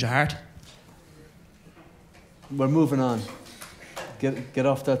post-deadline change of heart? We're moving on. Get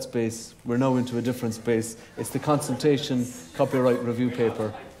off that space. We're now into a different space. It's the consultation copyright review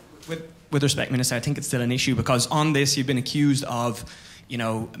paper. With respect, Minister, I think it's still an issue because on this you've been accused of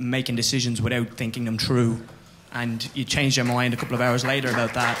making decisions without thinking them through, and you changed your mind a couple of hours later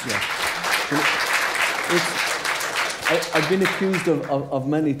about that. Yeah. I've been accused of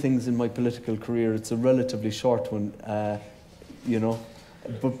many things in my political career. It's a relatively short one,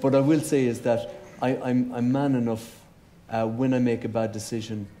 But I will say is that I'm man enough when I make a bad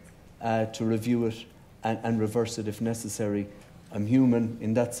decision to review it and reverse it if necessary. I'm human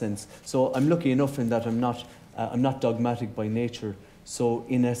in that sense. So I'm lucky enough in that I'm not dogmatic by nature. So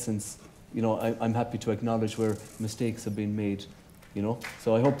in essence, I'm happy to acknowledge where mistakes have been made.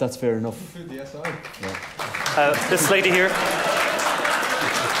 So I hope that's fair enough. The SI. Yeah. This lady here.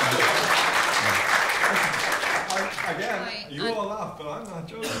 Again, you all laugh, but I'm not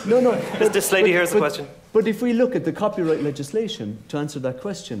joking. No. This lady here has a question. But if we look at the copyright legislation to answer that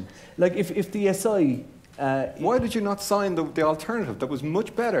question, like if the SI. Why did you not sign the alternative that was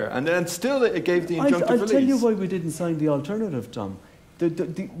much better, and then still it gave the injunctive release? I'll tell you why we didn't sign the alternative, Tom.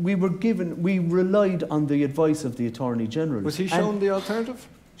 We relied on the advice of the Attorney General. Was he shown the alternative?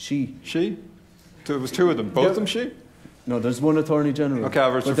 She. So it was two of them. Both of them she? No, there's one Attorney General. Okay, I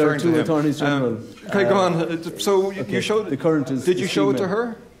was but there are referring two to him. Attorneys General. Okay, go on. So you showed. The current is. Did you show it to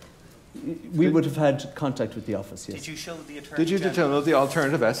her? We would have had contact with the office, yes. Did you show the Attorney Did you tell the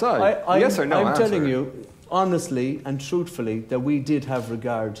alternative SI? Yes or no? I'm telling you, honestly and truthfully, that we did have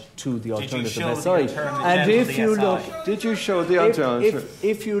regard to the alternative SI. And if you look, did you show the alternative?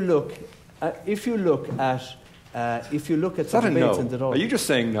 If you look at the debates and the Are you just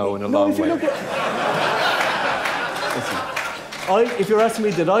saying no in a long way? Listen, if you're asking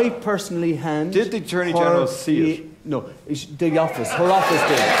me, did I personally hand? Did the Attorney General see it? No, the office. Her office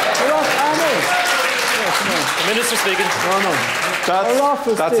did. Her office. The Minister speaking. Her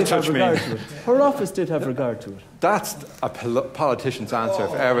office that's did a touch have regard to it. Her office did have regard to it. That's a politician's answer,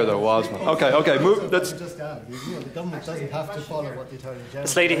 if ever there was one. Okay, move. Let's. Just add, the government doesn't have to follow what the Attorney General.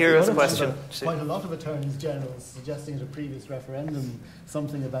 This lady here has a question. Quite a lot of Attorneys General suggesting at a previous referendum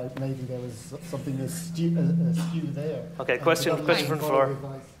something about maybe there was something askew there. Okay, question from the floor.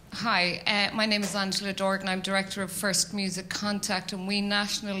 Hi, my name is Angela Dorgan. I'm Director of First Music Contact, and we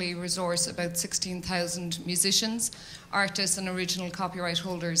nationally resource about 16,000 musicians, artists and original copyright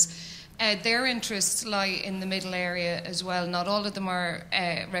holders. Their interests lie in the middle area as well. Not all of them are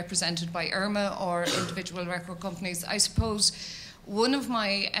represented by IRMA or individual record companies. I suppose one of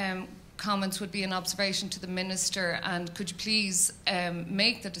my comments would be an observation to the Minister, and could you please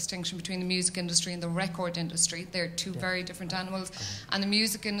make the distinction between the music industry and the record industry? They're two very different animals, and the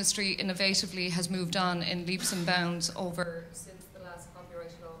music industry innovatively has moved on in leaps and bounds since the last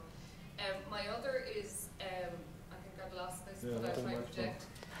copyright law. My other is, I think I've lost this, but I'll try to project.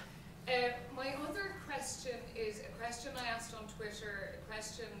 My other question is a question I asked on Twitter, a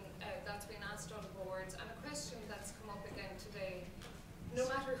question that's been asked on boards, and a question that's come up again today. No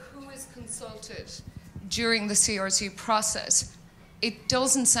matter who is consulted during the CRC process, it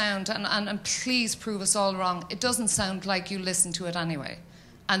doesn't sound, and please prove us all wrong, it doesn't sound like you listen to it anyway.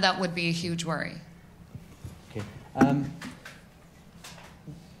 And that would be a huge worry. Okay.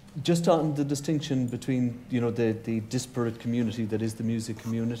 Just on the distinction between, the disparate community that is the music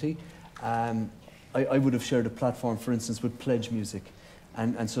community, I would have shared a platform, for instance, with Pledge Music.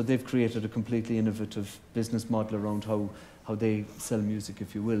 And so they've created a completely innovative business model around how they sell music,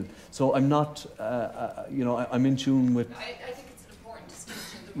 if you will. So I'm not, I'm in tune with... I think it's an important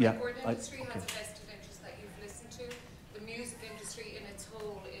distinction. The record industry has a vested interest that you've listened to. The music industry in its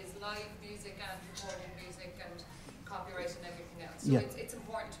whole is live music and recording music and copyright and everything else. So it's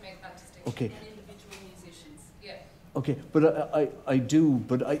important to make that distinction. Okay. And individual musicians. Yeah. Okay, but I do,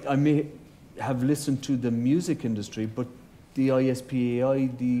 but I may have listened to the music industry, but the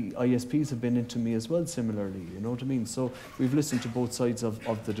ISPAI, the ISPs have been into me as well similarly, you know what I mean? So we've listened to both sides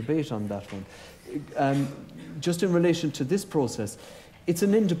of the debate on that one. Just in relation to this process, it's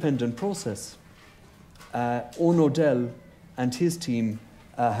an independent process. Owen O'Dell and his team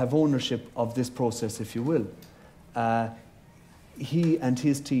have ownership of this process, if you will. He and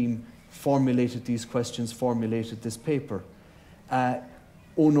his team formulated these questions, formulated this paper.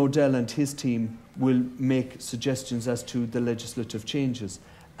 Owen O'Dell and his team will make suggestions as to the legislative changes,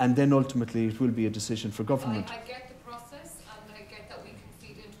 and then ultimately it will be a decision for government. I get the process, and I get that we can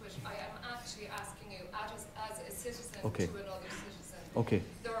feed into it. I am actually asking you, as a citizen to another citizen. Okay.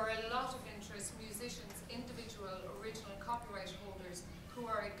 There are a lot of interest, musicians, individual, original copyright holders who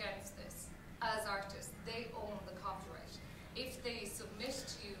are against this. As artists, they own the copyright. If they submit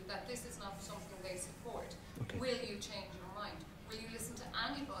to you that this is not something they support, will you change your mind? Will you listen to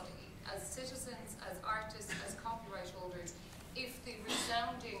anybody, as citizens, as artists, as copyright holders, if the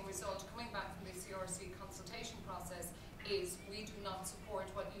resounding result coming back from the CRC consultation process is we do not support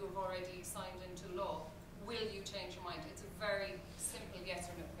what you have already signed into law, will you change your mind? It's a very simple yes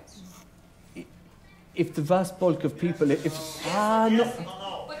or no question. If the vast bulk of people, no. But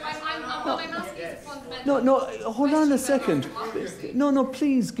what I'm asking is a fundamental Hold on a second. democracy. No,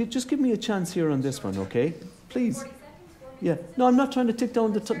 please, just give me a chance here on this one, okay? Please. Yeah, no, I'm not trying to tick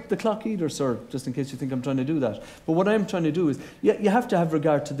down the clock either, sir, just in case you think I'm trying to do that. But what I'm trying to do is, you have to have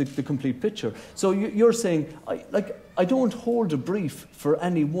regard to the complete picture. So you're saying, I don't hold a brief for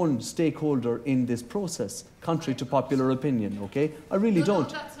any one stakeholder in this process, contrary to popular opinion, okay? I really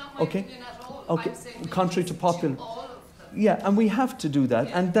don't. No, that's not my opinion at all. Okay, I'm saying contrary to popular... all of them. Yeah, and we have to do that,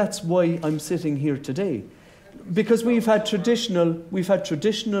 and that's why I'm sitting here today. Because we've had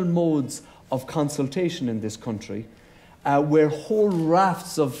traditional modes of consultation in this country, where whole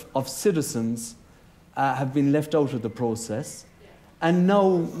rafts of citizens have been left out of the process. And now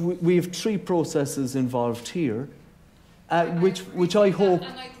we have 3 processes involved here, which I hope...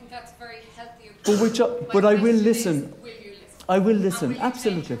 And I think that's very healthy. But I will listen. Will you listen? I will listen, and will you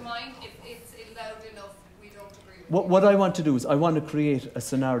absolutely. change your mind if it's loud enough we don't agree with What I want to do is I want to create a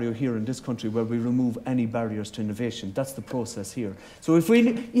scenario here in this country where we remove any barriers to innovation. That's the process here. So if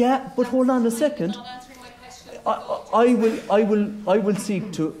we... Yeah, but hold on a second. Not answering my question. I will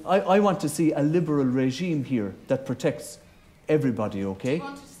seek to... I want to see a liberal regime here that protects everybody, okay? Do you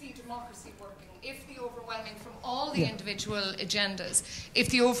want to see democracy working? If the overwhelming from all the individual agendas, if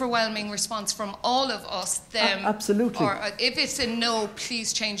the overwhelming response from all of us, them... Absolutely. Or if it's a no,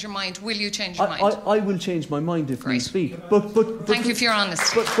 please change your mind, will you change your mind? I will change my mind if we speak. But Thank you for your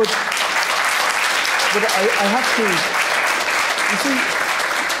honesty. But I have to... You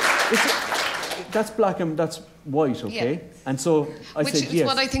see, that's black and that's white, okay? Yeah. And so I Which said is yes.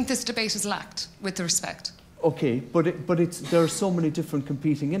 what I think this debate has lacked, with the respect. Okay, but there are so many different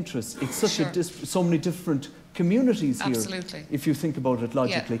competing interests. It's such so many different communities here. Absolutely. If you think about it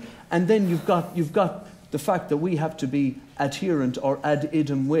logically, Yeah. and then you've got the fact that we have to be adherent or ad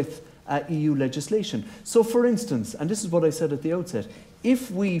idem with EU legislation. So, for instance, and this is what I said at the outset,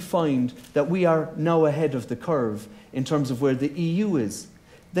 if we find that we are now ahead of the curve in terms of where the EU is,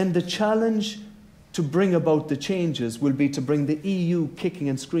 then the challenge to bring about the changes will be to bring the EU kicking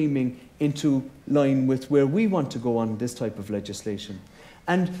and screaming into line with where we want to go on this type of legislation.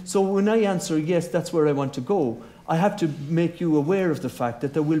 And so when I answer, yes, that's where I want to go, I have to make you aware of the fact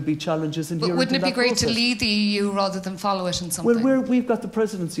that there will be challenges inherent in that But wouldn't it be great process. to lead the EU rather than follow it in something? Well, we've got the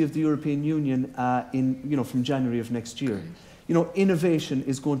presidency of the European Union from January of next year. Innovation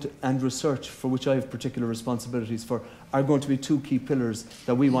is going to, and research, for which I have particular responsibilities for, are going to be two key pillars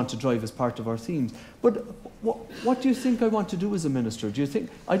that we want to drive as part of our themes. But what do you think I want to do as a minister? Do you think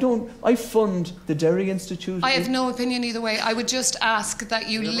I fund the Derry Institute? I have no opinion either way. I would just ask that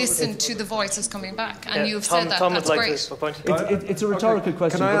you listen to the voices coming back, and you've said that. Tom that's would great. It's a rhetorical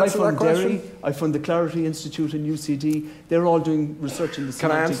question. Can I but answer I fund that question? Derry, I fund the Clarity Institute and UCD. They're all doing research in the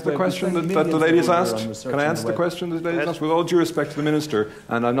Can I answer the question that the lady's asked? Can I answer the question that the lady's asked? With all due respect to the minister,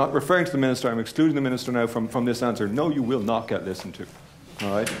 and I'm not referring to the minister, I'm excluding the minister now from this answer. No, you will not get listened to.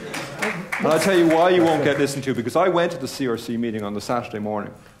 All right? And I'll tell you why you won't get listened to, because I went to the CRC meeting on the Saturday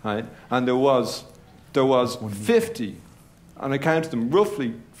morning, right? And there was 50, and I counted them,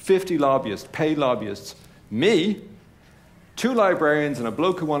 roughly 50 lobbyists, paid lobbyists, me, 2 librarians, and a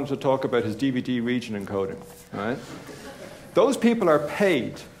bloke who wanted to talk about his DVD region encoding, right? Those people are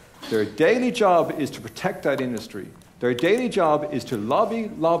paid. Their daily job is to protect that industry. Their daily job is to lobby,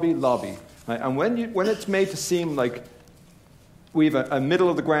 lobby, lobby. Right? And when it's made to seem like we have a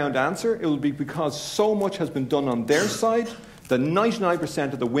middle-of-the-ground answer, it will be because so much has been done on their side that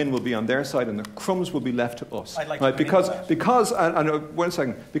 99% of the win will be on their side and the crumbs will be left to us. I'd like right? to Because 1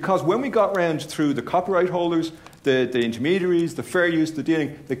 second, because when we got round through the copyright holders, the intermediaries, the fair use, the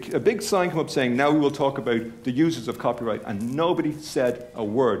dealing, a big sign came up saying, now we will talk about the users of copyright, and nobody said a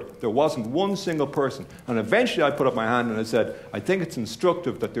word. There wasn't one single person. And eventually I put up my hand and I said, I think it's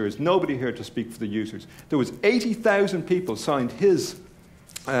instructive that there is nobody here to speak for the users. There was 80,000 people signed his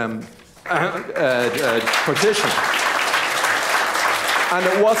petition. And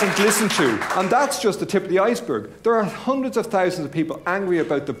it wasn't listened to. And that's just the tip of the iceberg. There are hundreds of thousands of people angry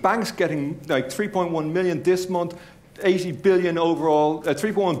about the banks getting like 3.1 million this month, 80 billion overall,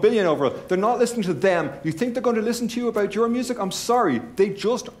 3.1 billion overall. They're not listening to them. You think they're going to listen to you about your music? I'm sorry, they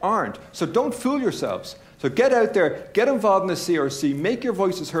just aren't. So don't fool yourselves. So get out there, get involved in the CRC, make your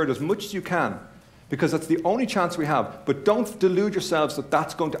voices heard as much as you can, because that's the only chance we have. But don't delude yourselves that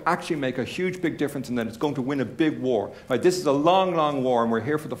that's going to actually make a huge, big difference and that it's going to win a big war. Right? This is a long, long war, and we're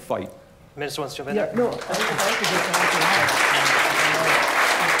here for the fight. The Minister wants to jump in. Yeah, no, I could just answer that.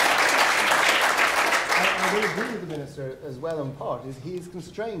 I will agree with the Minister as well in part, is he is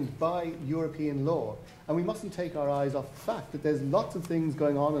constrained by European law. And we mustn't take our eyes off the fact that there's lots of things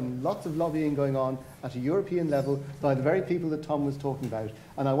going on and lots of lobbying going on at a European level by the very people that Tom was talking about.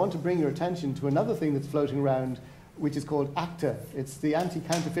 And I want to bring your attention to another thing that's floating around, which is called ACTA. It's the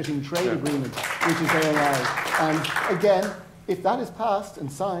Anti-Counterfeiting Trade Agreement, which is there now. And again, if that is passed and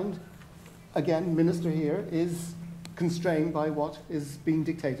signed, again, Minister here is constrained by what is being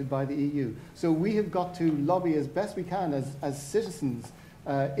dictated by the EU. So we have got to lobby as best we can as citizens,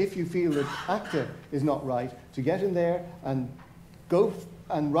 if you feel that ACTA is not right, to get in there and go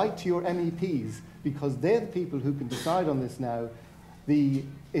and write to your MEPs, because they're the people who can decide on this now.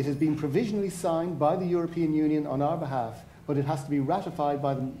 It has been provisionally signed by the European Union on our behalf, but it has to be ratified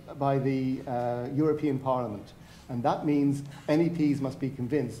by the European Parliament. And that means MEPs must be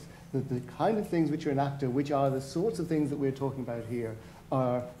convinced that the kind of things which are in ACTA, which are the sorts of things that we're talking about here,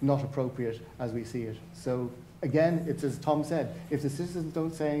 are not appropriate as we see it. So again, it's as Tom said, if the citizens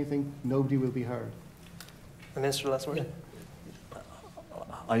don't say anything, nobody will be heard. The Minister, last word.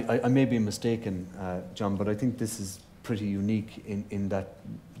 I may be mistaken, John, but I think this is pretty unique in that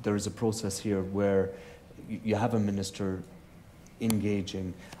there is a process here where you have a minister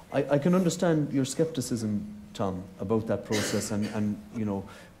engaging. I can understand your scepticism, Tom, about that process and you know,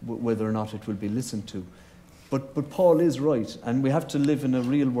 whether or not it will be listened to. But Paul is right, and we have to live in a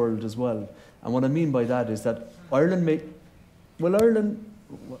real world as well. And what I mean by that is that Ireland may... Well, Ireland...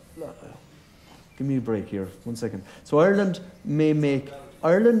 Give me a break here, 1 second. So Ireland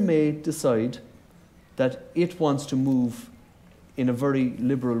may decide that it wants to move in a very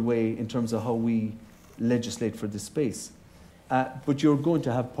liberal way in terms of how we legislate for this space. But you're going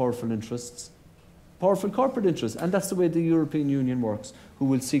to have powerful interests, powerful corporate interests, and that's the way the European Union works, who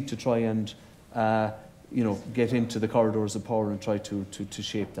will seek to try and get into the corridors of power and try to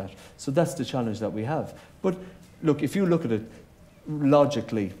shape that. So that's the challenge that we have. But look, if you look at it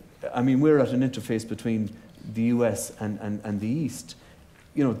logically, I mean, we're at an interface between the US and the East.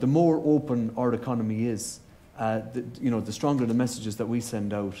 You know, the more open our economy is, the stronger the messages that we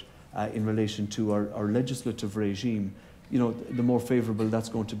send out in relation to our legislative regime, you know, the more favourable that's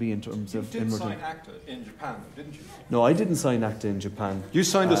going to be in terms of... You did sign ACTA in Japan, didn't you? No, I didn't sign ACTA in Japan. You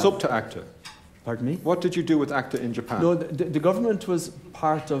signed us up to ACTA. Pardon me? What did you do with ACTA in Japan? No, the government was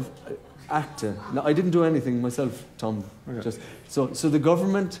part of ACTA. No, I didn't do anything myself, Tom. Okay. So the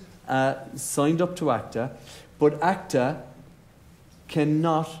government signed up to ACTA, but ACTA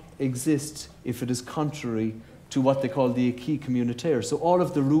cannot exist if it is contrary to what they call the acquis communautaire. So all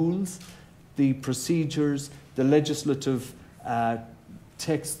of the rules, the procedures, the legislative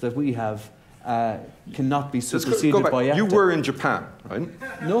text that we have cannot be superseded by ACTA. You were in Japan, right?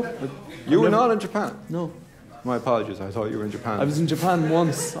 No. You were not in Japan? No. My apologies, I thought you were in Japan. I was in Japan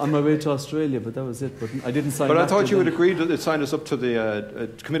once on my way to Australia, but that was it. But I didn't sign. But I thought you would agree that it signed us up to the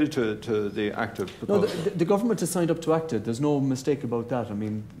committed to the ACTA proposal. No, the government has signed up to ACTA. There's no mistake about that. I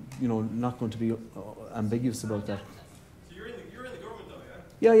mean, not going to be ambiguous about that. So you're in the government,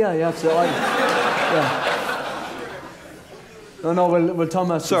 though, yeah? Yeah. So No. Well,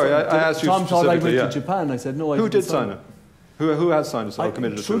 Tom asked. Sorry, I asked you Tom thought I went to Japan. I said no. Who did sign it? Who has signed us up?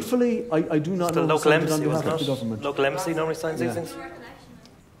 Committed to it? Truthfully, I do not know. Local embassy, on behalf wasn't of the it? government. Local embassy normally signs these things.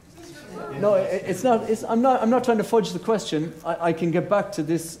 No, it's not. I'm not trying to fudge the question. I can get back to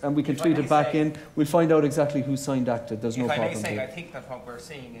this, and we can tweet it back in. We'll find out exactly who signed ACTA. There's no problem. If I may say, I think that what we're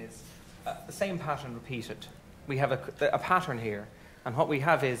seeing is the same pattern repeated. We have a pattern here, and what we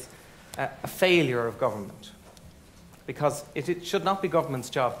have is a failure of government, because it should not be government's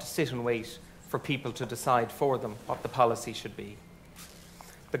job to sit and wait for people to decide for them what the policy should be.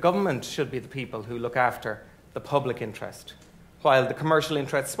 The government should be the people who look after the public interest, while the commercial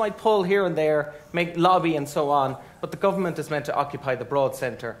interests might pull here and there, make lobby and so on, but the government is meant to occupy the broad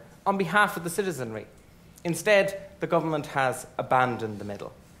centre on behalf of the citizenry. Instead, the government has abandoned the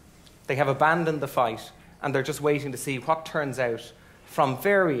middle. They have abandoned the fight, and they're just waiting to see what turns out from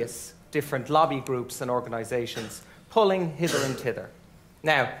various different lobby groups and organisations pulling hither and thither.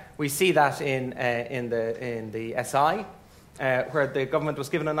 Now, we see that in the SI, where the government was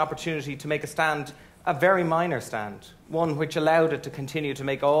given an opportunity to make a stand, a very minor stand, one which allowed it to continue to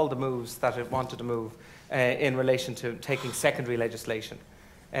make all the moves that it wanted to move in relation to taking secondary legislation.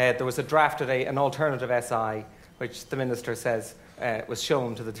 There was a drafted an alternative SI, which the Minister says was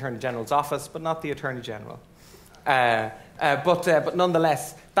shown to the Attorney General's office, but not the Attorney General. But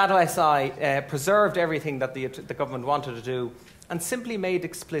nonetheless, that SI preserved everything that the government wanted to do, and simply made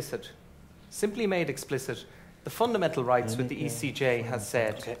explicit the fundamental rights which the ECJ has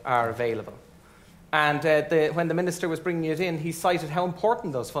said are available. And when the Minister was bringing it in, he cited how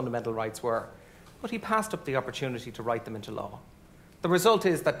important those fundamental rights were, but he passed up the opportunity to write them into law. The result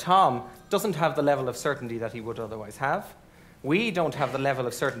is that Tom doesn't have the level of certainty that he would otherwise have. We don't have the level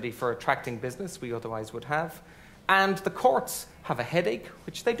of certainty for attracting business we otherwise would have. And the courts have a headache,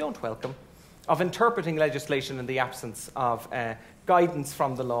 which they don't welcome, of interpreting legislation in the absence of guidance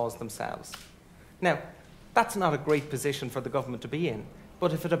from the laws themselves. Now, that's not a great position for the government to be in,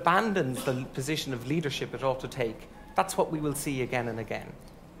 but if it abandons the position of leadership it ought to take, that's what we will see again and again.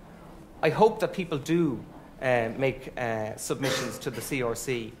 I hope that people do make submissions to the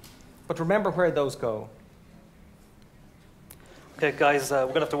CRC, but remember where those go. Okay, guys, we're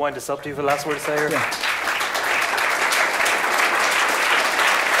going to have to wind this up. Do you have a last word to say here? Yeah.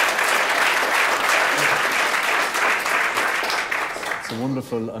 It's a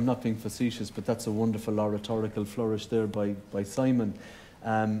wonderful, I'm not being facetious, but that's a wonderful oratorical flourish there by Simon.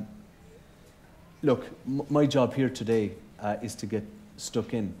 Look, my job here today is to get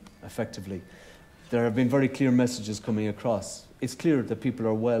stuck in, effectively. There have been very clear messages coming across. It's clear that people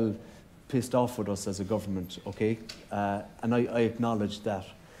are well pissed off with us as a government, okay? And I acknowledge that.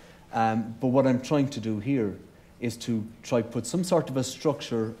 But what I'm trying to do here is to try put some sort of a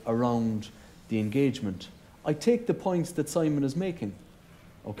structure around the engagement. I take the points that Simon is making,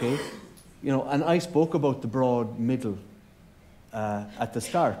 okay? And I spoke about the broad middle at the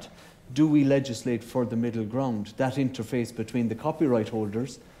start. Do we legislate for the middle ground, that interface between the copyright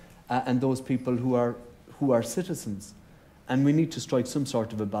holders and those people who are citizens? And we need to strike some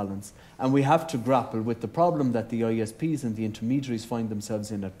sort of a balance. And we have to grapple with the problem that the ISPs and the intermediaries find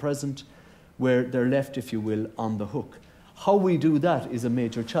themselves in at present, where they're left, if you will, on the hook. How we do that is a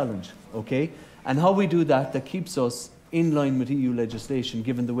major challenge, okay? And how we do that keeps us in line with EU legislation,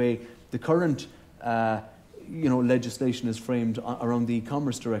 given the way the current legislation is framed around the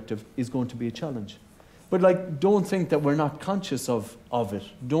e-commerce directive, is going to be a challenge. But don't think that we're not conscious of it.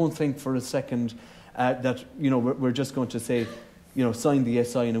 Don't think for a second that we're just going to say, sign the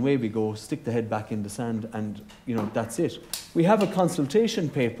SI and away we go, stick the head back in the sand, and that's it. We have a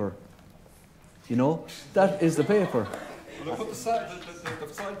consultation paper. That is the paper. Well, put the side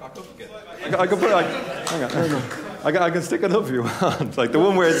back up again. I can put it. Hang on. No. I can stick it up if you want. Like the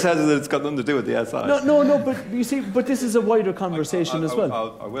one where it says that it's got nothing to do with the SI. No. But you see, this is a wider conversation as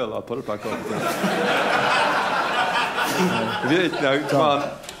well. I will. I'll put it back up. No, come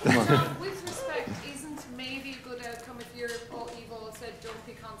on. With respect, isn't maybe a good outcome if you've all said don't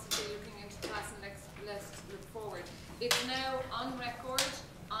be constantly looking into the past and let's look forward. It's now on record,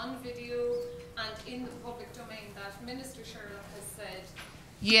 on video, and in the public domain that Minister Sherlock has said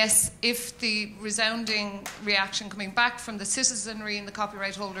yes, if the resounding reaction coming back from the citizenry and the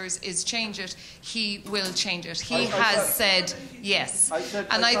copyright holders is change it, he will change it. He has said yes. I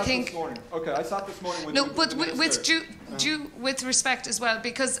think this morning. Okay, I sat this morning with no, but with respect as well,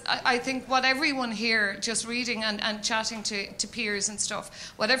 because I think what everyone here, just reading and chatting to peers and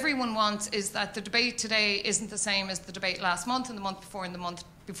stuff, what everyone wants is that the debate today isn't the same as the debate last month and the month before and the month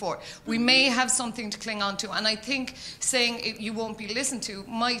before. We may have something to cling on to, and I think saying you won't be listened to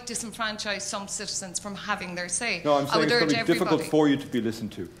might disenfranchise some citizens from having their say. No, I'm saying it's going to be difficult for you to be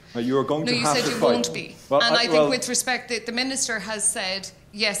listened to. You are going to have to fight. No, you said you won't be. Well, and I think with respect, the Minister has said,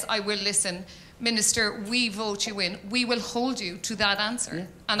 yes, I will listen. Minister, we vote you in. We will hold you to that answer. Yeah,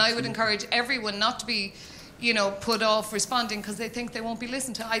 and I would encourage everyone not to be, put off responding because they think they won't be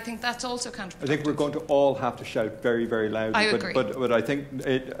listened to. I think that's also counterproductive. I think we're going to all have to shout very, very loudly. I agree. But I think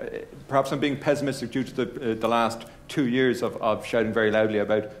perhaps I'm being pessimistic due to the last 2 years of shouting very loudly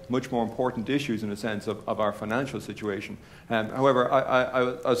about much more important issues in a sense of our financial situation. However,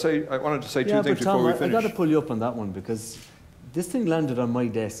 I wanted to say two things before we finish. I've got to pull you up on that one because this thing landed on my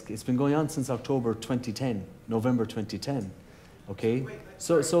desk. It's been going on since October 2010, November 2010. Okay,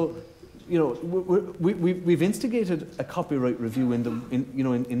 so we've instigated a copyright review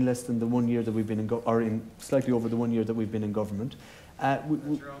in less than the 1 year that we've been or in slightly over the 1 year that we've been in government. Your own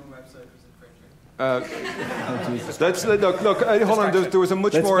website was Look, hold on. There was a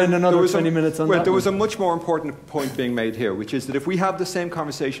much Let's more. spend another there was 20 minutes on that. There was a much more important point being made here, which is that if we have the same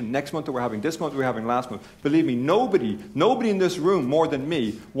conversation next month that we're having this month, we're having last month. Believe me, nobody in this room more than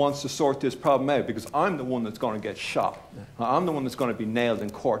me wants to sort this problem out because I'm the one that's going to get shot. I'm the one that's going to be nailed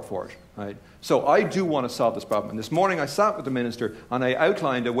in court for it. Right? So I do want to solve this problem. And this morning I sat with the Minister and I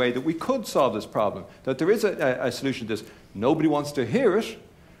outlined a way that we could solve this problem, that there is a solution to this. Nobody wants to hear it,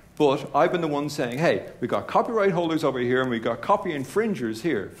 but I've been the one saying, hey, we've got copyright holders over here and we've got copy infringers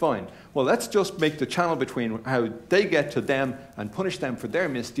here. Fine. Well, let's just make the channel between how they get to them and punish them for their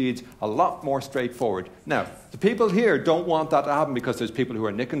misdeeds a lot more straightforward. Now, the people here don't want that to happen because there's people who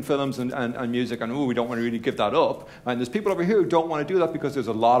are nicking films and music and, we don't want to really give that up. And there's people over here who don't want to do that because there's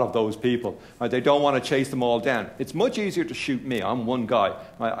a lot of those people. They don't want to chase them all down. It's much easier to shoot me. I'm one guy.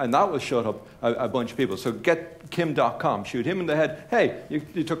 And that will shut up a bunch of people. So get Kim.com, shoot him in the head. Hey,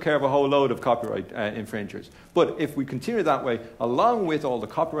 you took care of a whole load of copyright infringers. But if we continue that way, along with all the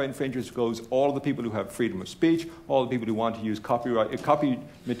copyright infringers goes all of the people who have freedom of speech, all the people who want to use copy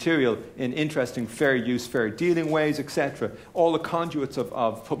material in interesting, fair use, fair dealing ways, etc. All the conduits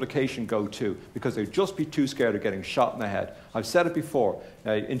of publication go too, because they'd just be too scared of getting shot in the head. I've said it before.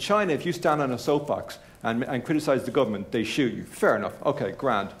 In China, if you stand on a soapbox and criticise the government, they shoot you. Fair enough. Okay,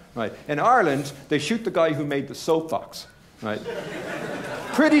 grand. Right. In Ireland, they shoot the guy who made the soapbox. Right.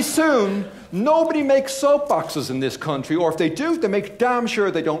 Pretty soon, nobody makes soapboxes in this country, or if they do, they make damn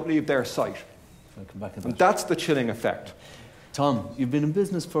sure they don't leave their site. I'll come back to that. And that's the chilling effect. Tom, you've been in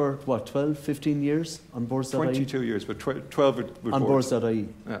business for, what, 12, 15 years on Boards.ie? 22 years, but 12 with on Boards.ie?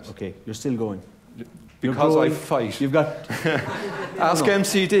 Yes. Okay, you're still going. Because I fight. You've got... Ask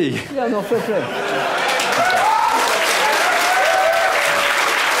MCD. Yeah, no, fair play.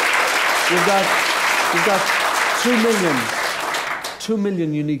 You've got 2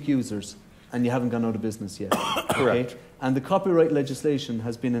 million unique users, and you haven't gone out of business yet. Correct. Okay? And the copyright legislation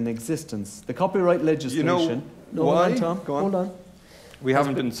has been in existence. The copyright legislation... You know why? Hold on, Tom. Go on. Hold on. We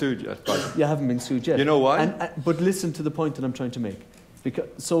haven't been sued yet. But you haven't been sued yet. You know why? But listen to the point that I'm trying to make.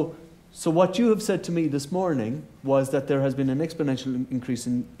 So what you have said to me this morning was that there has been an exponential increase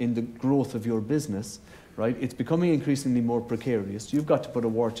in the growth of your business. Right? It's becoming increasingly more precarious. You've got to put a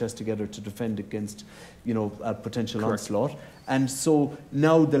war chest together to defend against, a potential Correct. onslaught. And so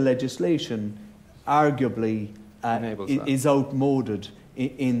now the legislation arguably is outmoded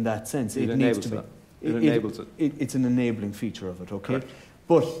in that sense. It needs to be. That. It enables it. It's an enabling feature of it, okay? Correct.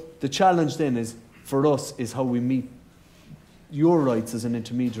 But the challenge then is, for us, is how we meet your rights as an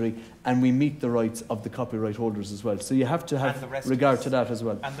intermediary and we meet the rights of the copyright holders as well. So you have to have regard to that as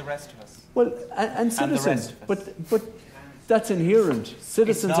well. And the rest of us. Well, and citizens, but that's inherent.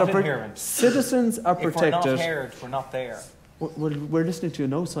 Citizens are inherent. Citizens are protected. If we're not heard, we're not there. Well, we're listening to you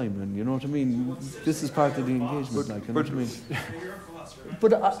now, Simon. You know what I mean? This is part of the engagement, like, you know what I mean?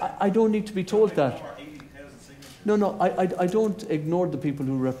 But I don't need to be told that. No, I don't ignore the people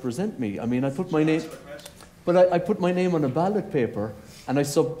who represent me. I mean, I put my name, but I put my name on a ballot paper, and I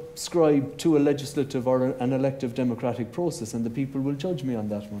subscribe to a legislative or an elective democratic process, and the people will judge me on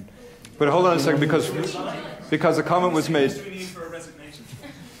that one. But hold on a second, because a comment was made.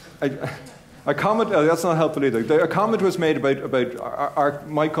 A comment, that's not helpful either. A comment was made about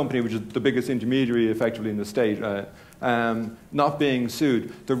my company, which is the biggest intermediary effectively in the state, not being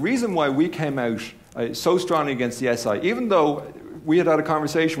sued. The reason why we came out so strongly against the SI, even though we had a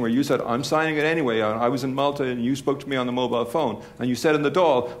conversation where you said, I'm signing it anyway. I was in Malta and you spoke to me on the mobile phone. And you said in the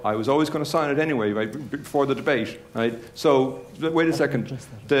Dáil, I was always going to sign it anyway, right, before the debate. Right? So, wait a second.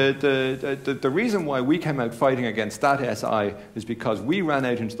 The reason why we came out fighting against that SI is because we ran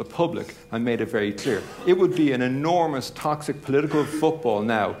out into the public and made it very clear. It would be an enormous toxic political football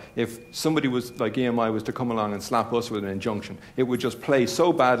now if somebody was like EMI was to come along and slap us with an injunction. It would just play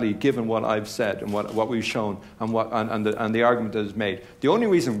so badly given what I've said and what we've shown and the argument that is made. The only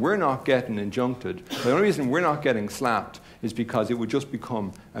reason we're not getting injuncted, the only reason we're not getting slapped is because it would just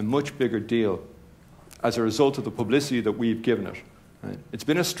become a much bigger deal as a result of the publicity that we've given it. Right? It's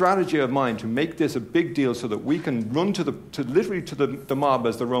been a strategy of mine to make this a big deal so that we can run literally to the mob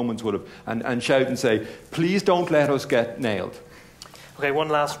as the Romans would have and shout and say, please don't let us get nailed. Okay, one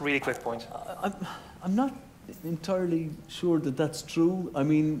last really quick point. I'm not entirely sure that that's true. I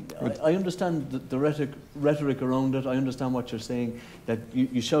mean, I understand the rhetoric around it. I understand what you're saying, that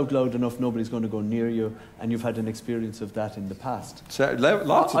you shout loud enough, nobody's going to go near you, and you've had an experience of that in the past.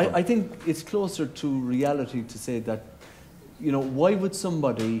 Lots of them. I think it's closer to reality to say that, you know, why would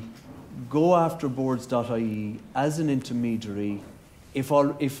somebody go after Boards.ie as an intermediary if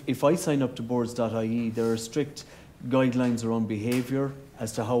I sign up to Boards.ie, there are strict guidelines around behaviour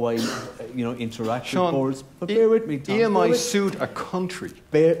as to how I, interact Sean, with boards. But bear with me, Tom. EMI sued a country.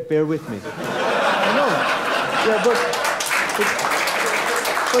 Bear with me. I know. Yeah, but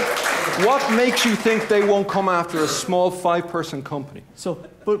what makes you think they won't come after a small 5-person company? So,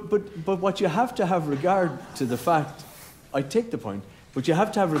 but what you have to have regard to the fact, I take the point, but you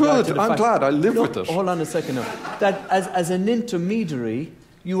have to have regard to the fact. I'm glad. I live with it. Hold on a second now. That as an intermediary,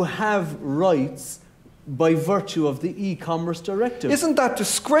 you have rights by virtue of the e-commerce directive. Isn't that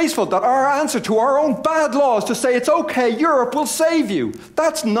disgraceful that our answer to our own bad laws to say it's okay, Europe will save you?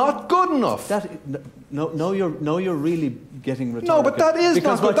 That's not good enough. No, you're really getting rhetorical. No, but that is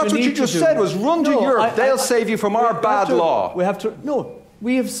not good. That's what you just said was run to Europe. They'll save you from our bad law.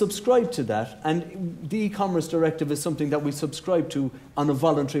 We have subscribed to that, and the e-commerce directive is something that we subscribe to on a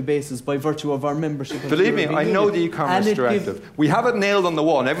voluntary basis by virtue of our membership. Believe me, I know the e-commerce directive. We have it nailed on the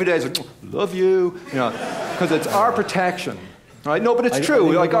wall, and every day it's like, love you, because it's our protection. Right? No, but it's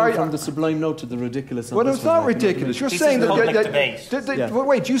true. From the sublime note to the ridiculous. Well, it's not ridiculous. You're saying that.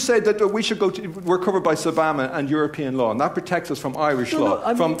 Wait, you said that we should we're covered by SOBAMA and European law, and that protects us from Irish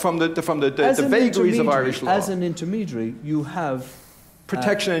law, from the vagaries of Irish law. As an intermediary, you have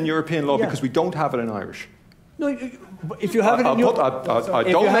protection in European law because we don't have it in Irish. No, if you have it in your...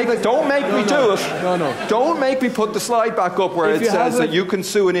 Don't make me do it. No. Don't make me put the slide back up where it says that you can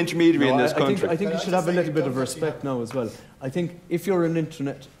sue an intermediary in this country. I think you should have a little bit of respect now as well. I think if you're an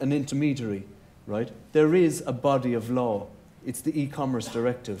intermediary, right, there is a body of law. It's the e-commerce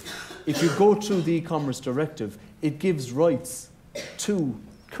directive. If you go through the e-commerce directive, it gives rights to...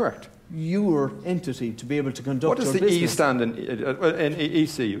 Correct. Your entity to be able to conduct your business. What does the E stand in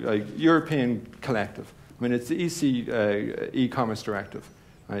EC, European Collective? I mean, it's the EC e-commerce directive.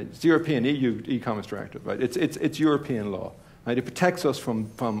 Right? It's the European EU e-commerce directive. Right? It's European law. Right? It protects us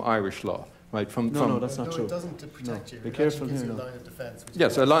from Irish law. Right? No, that's not true. It doesn't protect you. Be careful here. A line of defense.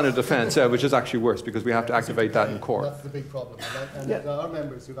 Yes, a line of defence, which is actually worse because we have to activate that in court. That's the big problem. And our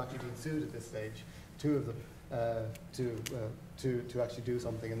members who've actually been sued at this stage, 2 of them, to actually do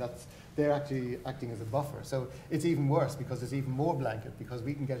something, and they're actually acting as a buffer. So it's even worse because it's even more blanket, because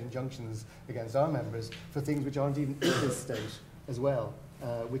we can get injunctions against our members for things which aren't even in this state as well,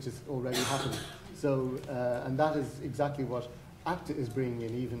 which has already happened. So, and that is exactly what ACTA is bringing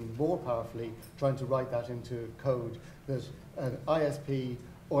in even more powerfully, trying to write that into code, that an ISP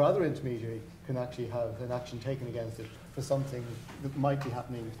or other intermediary can actually have an action taken against it for something that might be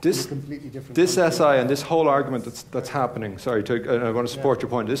happening in a completely different This country. SI and this whole argument that's happening, I want to support your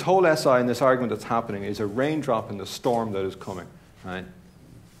point, this whole SI and this argument that's happening is a raindrop in the storm that is coming. Right?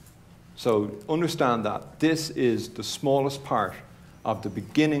 So understand that. This is the smallest part of the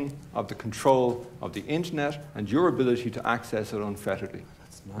beginning of the control of the internet and your ability to access it unfetteredly.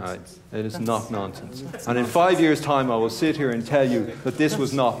 Nonsense. It is not nonsense. And in 5 years' time, I will sit here and tell you that this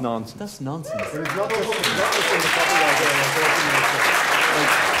was not nonsense. That's nonsense. But it's not just in the copyright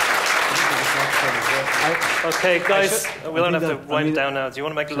area. Okay, guys, we don't have to wind it down now. Do you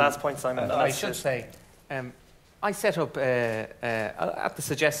want to make the last point, Simon? I should say, I set up, at the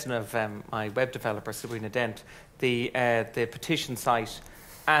suggestion of my web developer, Sabrina Dent, the petition site,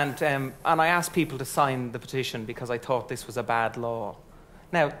 and I asked people to sign the petition because I thought this was a bad law.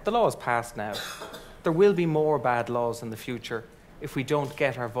 Now, the law is passed now. There will be more bad laws in the future if we don't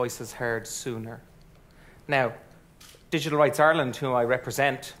get our voices heard sooner. Now, Digital Rights Ireland, who I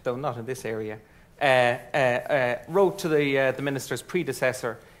represent, though not in this area, wrote to the Minister's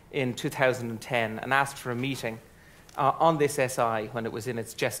predecessor in 2010 and asked for a meeting on this SI when it was in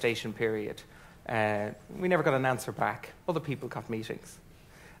its gestation period. We never got an answer back. Other people got meetings.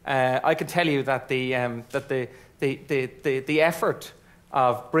 I can tell you that the effort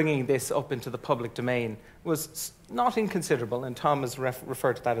of bringing this up into the public domain was not inconsiderable, and Tom has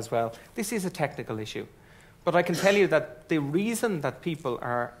referred to that as well. This is a technical issue. But I can tell you that the reason that people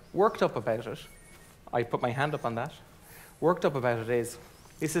are worked up about it, I put my hand up on that, worked up about it is,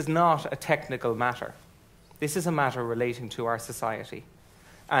 this is not a technical matter. This is a matter relating to our society.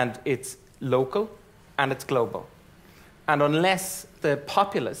 And it's local and it's global. And unless the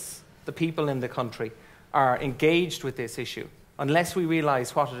populace, the people in the country, are engaged with this issue, unless we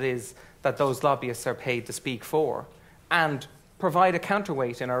realise what it is that those lobbyists are paid to speak for and provide a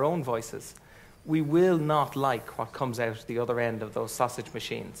counterweight in our own voices, we will not like what comes out the other end of those sausage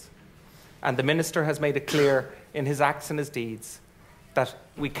machines. And the Minister has made it clear in his acts and his deeds that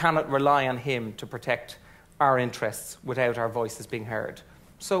we cannot rely on him to protect our interests without our voices being heard.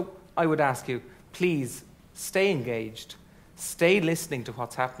 So I would ask you, please stay engaged, stay listening to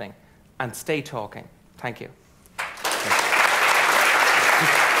what's happening, and stay talking. Thank you.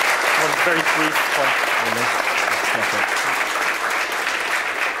 One very brief point.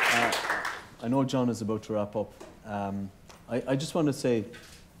 I know John is about to wrap up. I just want to say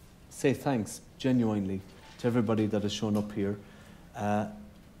thanks, genuinely, to everybody that has shown up here. I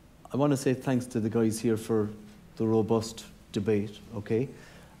want to say thanks to the guys here for the robust debate, okay?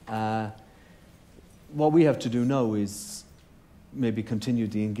 What we have to do now is maybe continue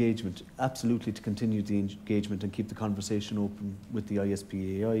the engagement, absolutely to continue the engagement and keep the conversation open with the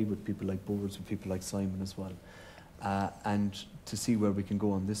ISPAI, with people like Boards, with people like Simon as well, and to see where we can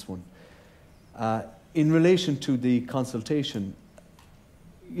go on this one. In relation to the consultation,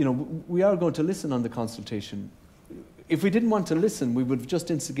 you know, we are going to listen on the consultation. If we didn't want to listen, we would have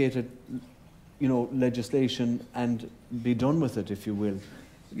just instigated, you know, legislation and be done with it, if you will.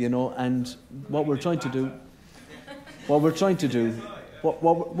 You know, and what we're trying to do, well,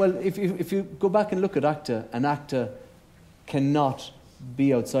 if you go back and look at ACTA, an ACTA cannot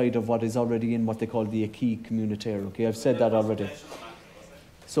be outside of what is already in what they call the acquis communautaire, okay? I've said that already.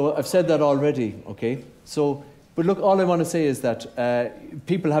 Okay? So, but look, all I want to say is that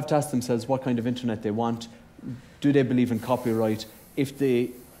people have to ask themselves what kind of internet they want. Do they believe in copyright? If they,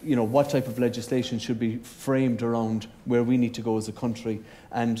 you know, what type of legislation should be framed around where we need to go as a country?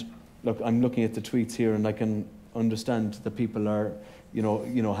 And look, I'm looking at the tweets here, and I can understand that people are, you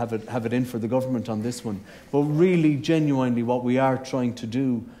know, have it in for the government on this one. But really, genuinely, what we are trying to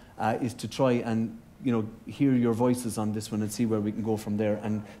do is to try and, you know, hear your voices on this one and see where we can go from there,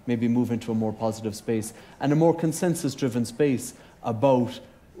 and maybe move into a more positive space and a more consensus-driven space about,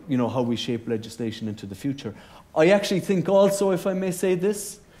 you know, how we shape legislation into the future. I actually think also, if I may say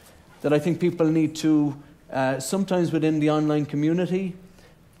this, that I think people need to, sometimes within the online community,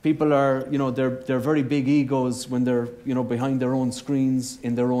 people are, you know, they're very big egos when they're, you know, behind their own screens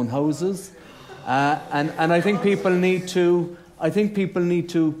in their own houses, and I think people need to,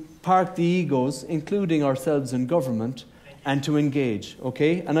 park the egos, including ourselves in government, and to engage,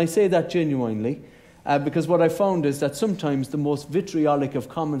 okay? And I say that genuinely, because what I found is that sometimes the most vitriolic of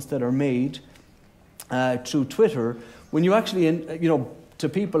comments that are made through Twitter, when you actually, you know, to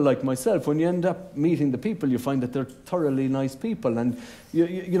people like myself, when you end up meeting the people, you find that they're thoroughly nice people, and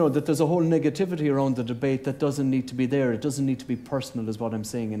you know that there's a whole negativity around the debate that doesn't need to be there. It doesn't need to be personal, is what I'm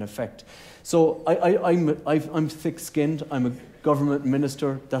saying in effect. So I'm thick-skinned. I'm a government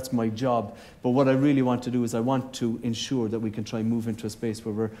minister. That's my job. But what I really want to do is I want to ensure that we can try and move into a space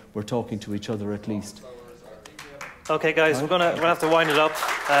where we're talking to each other at least. Okay, guys, we're gonna have to wind it up.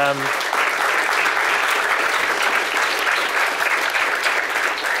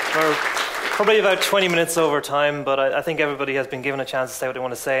 We're probably about 20 minutes over time, but I think everybody has been given a chance to say what they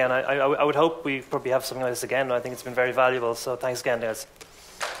want to say, and I would hope we probably have something like this again. I think it's been very valuable, so thanks again, guys.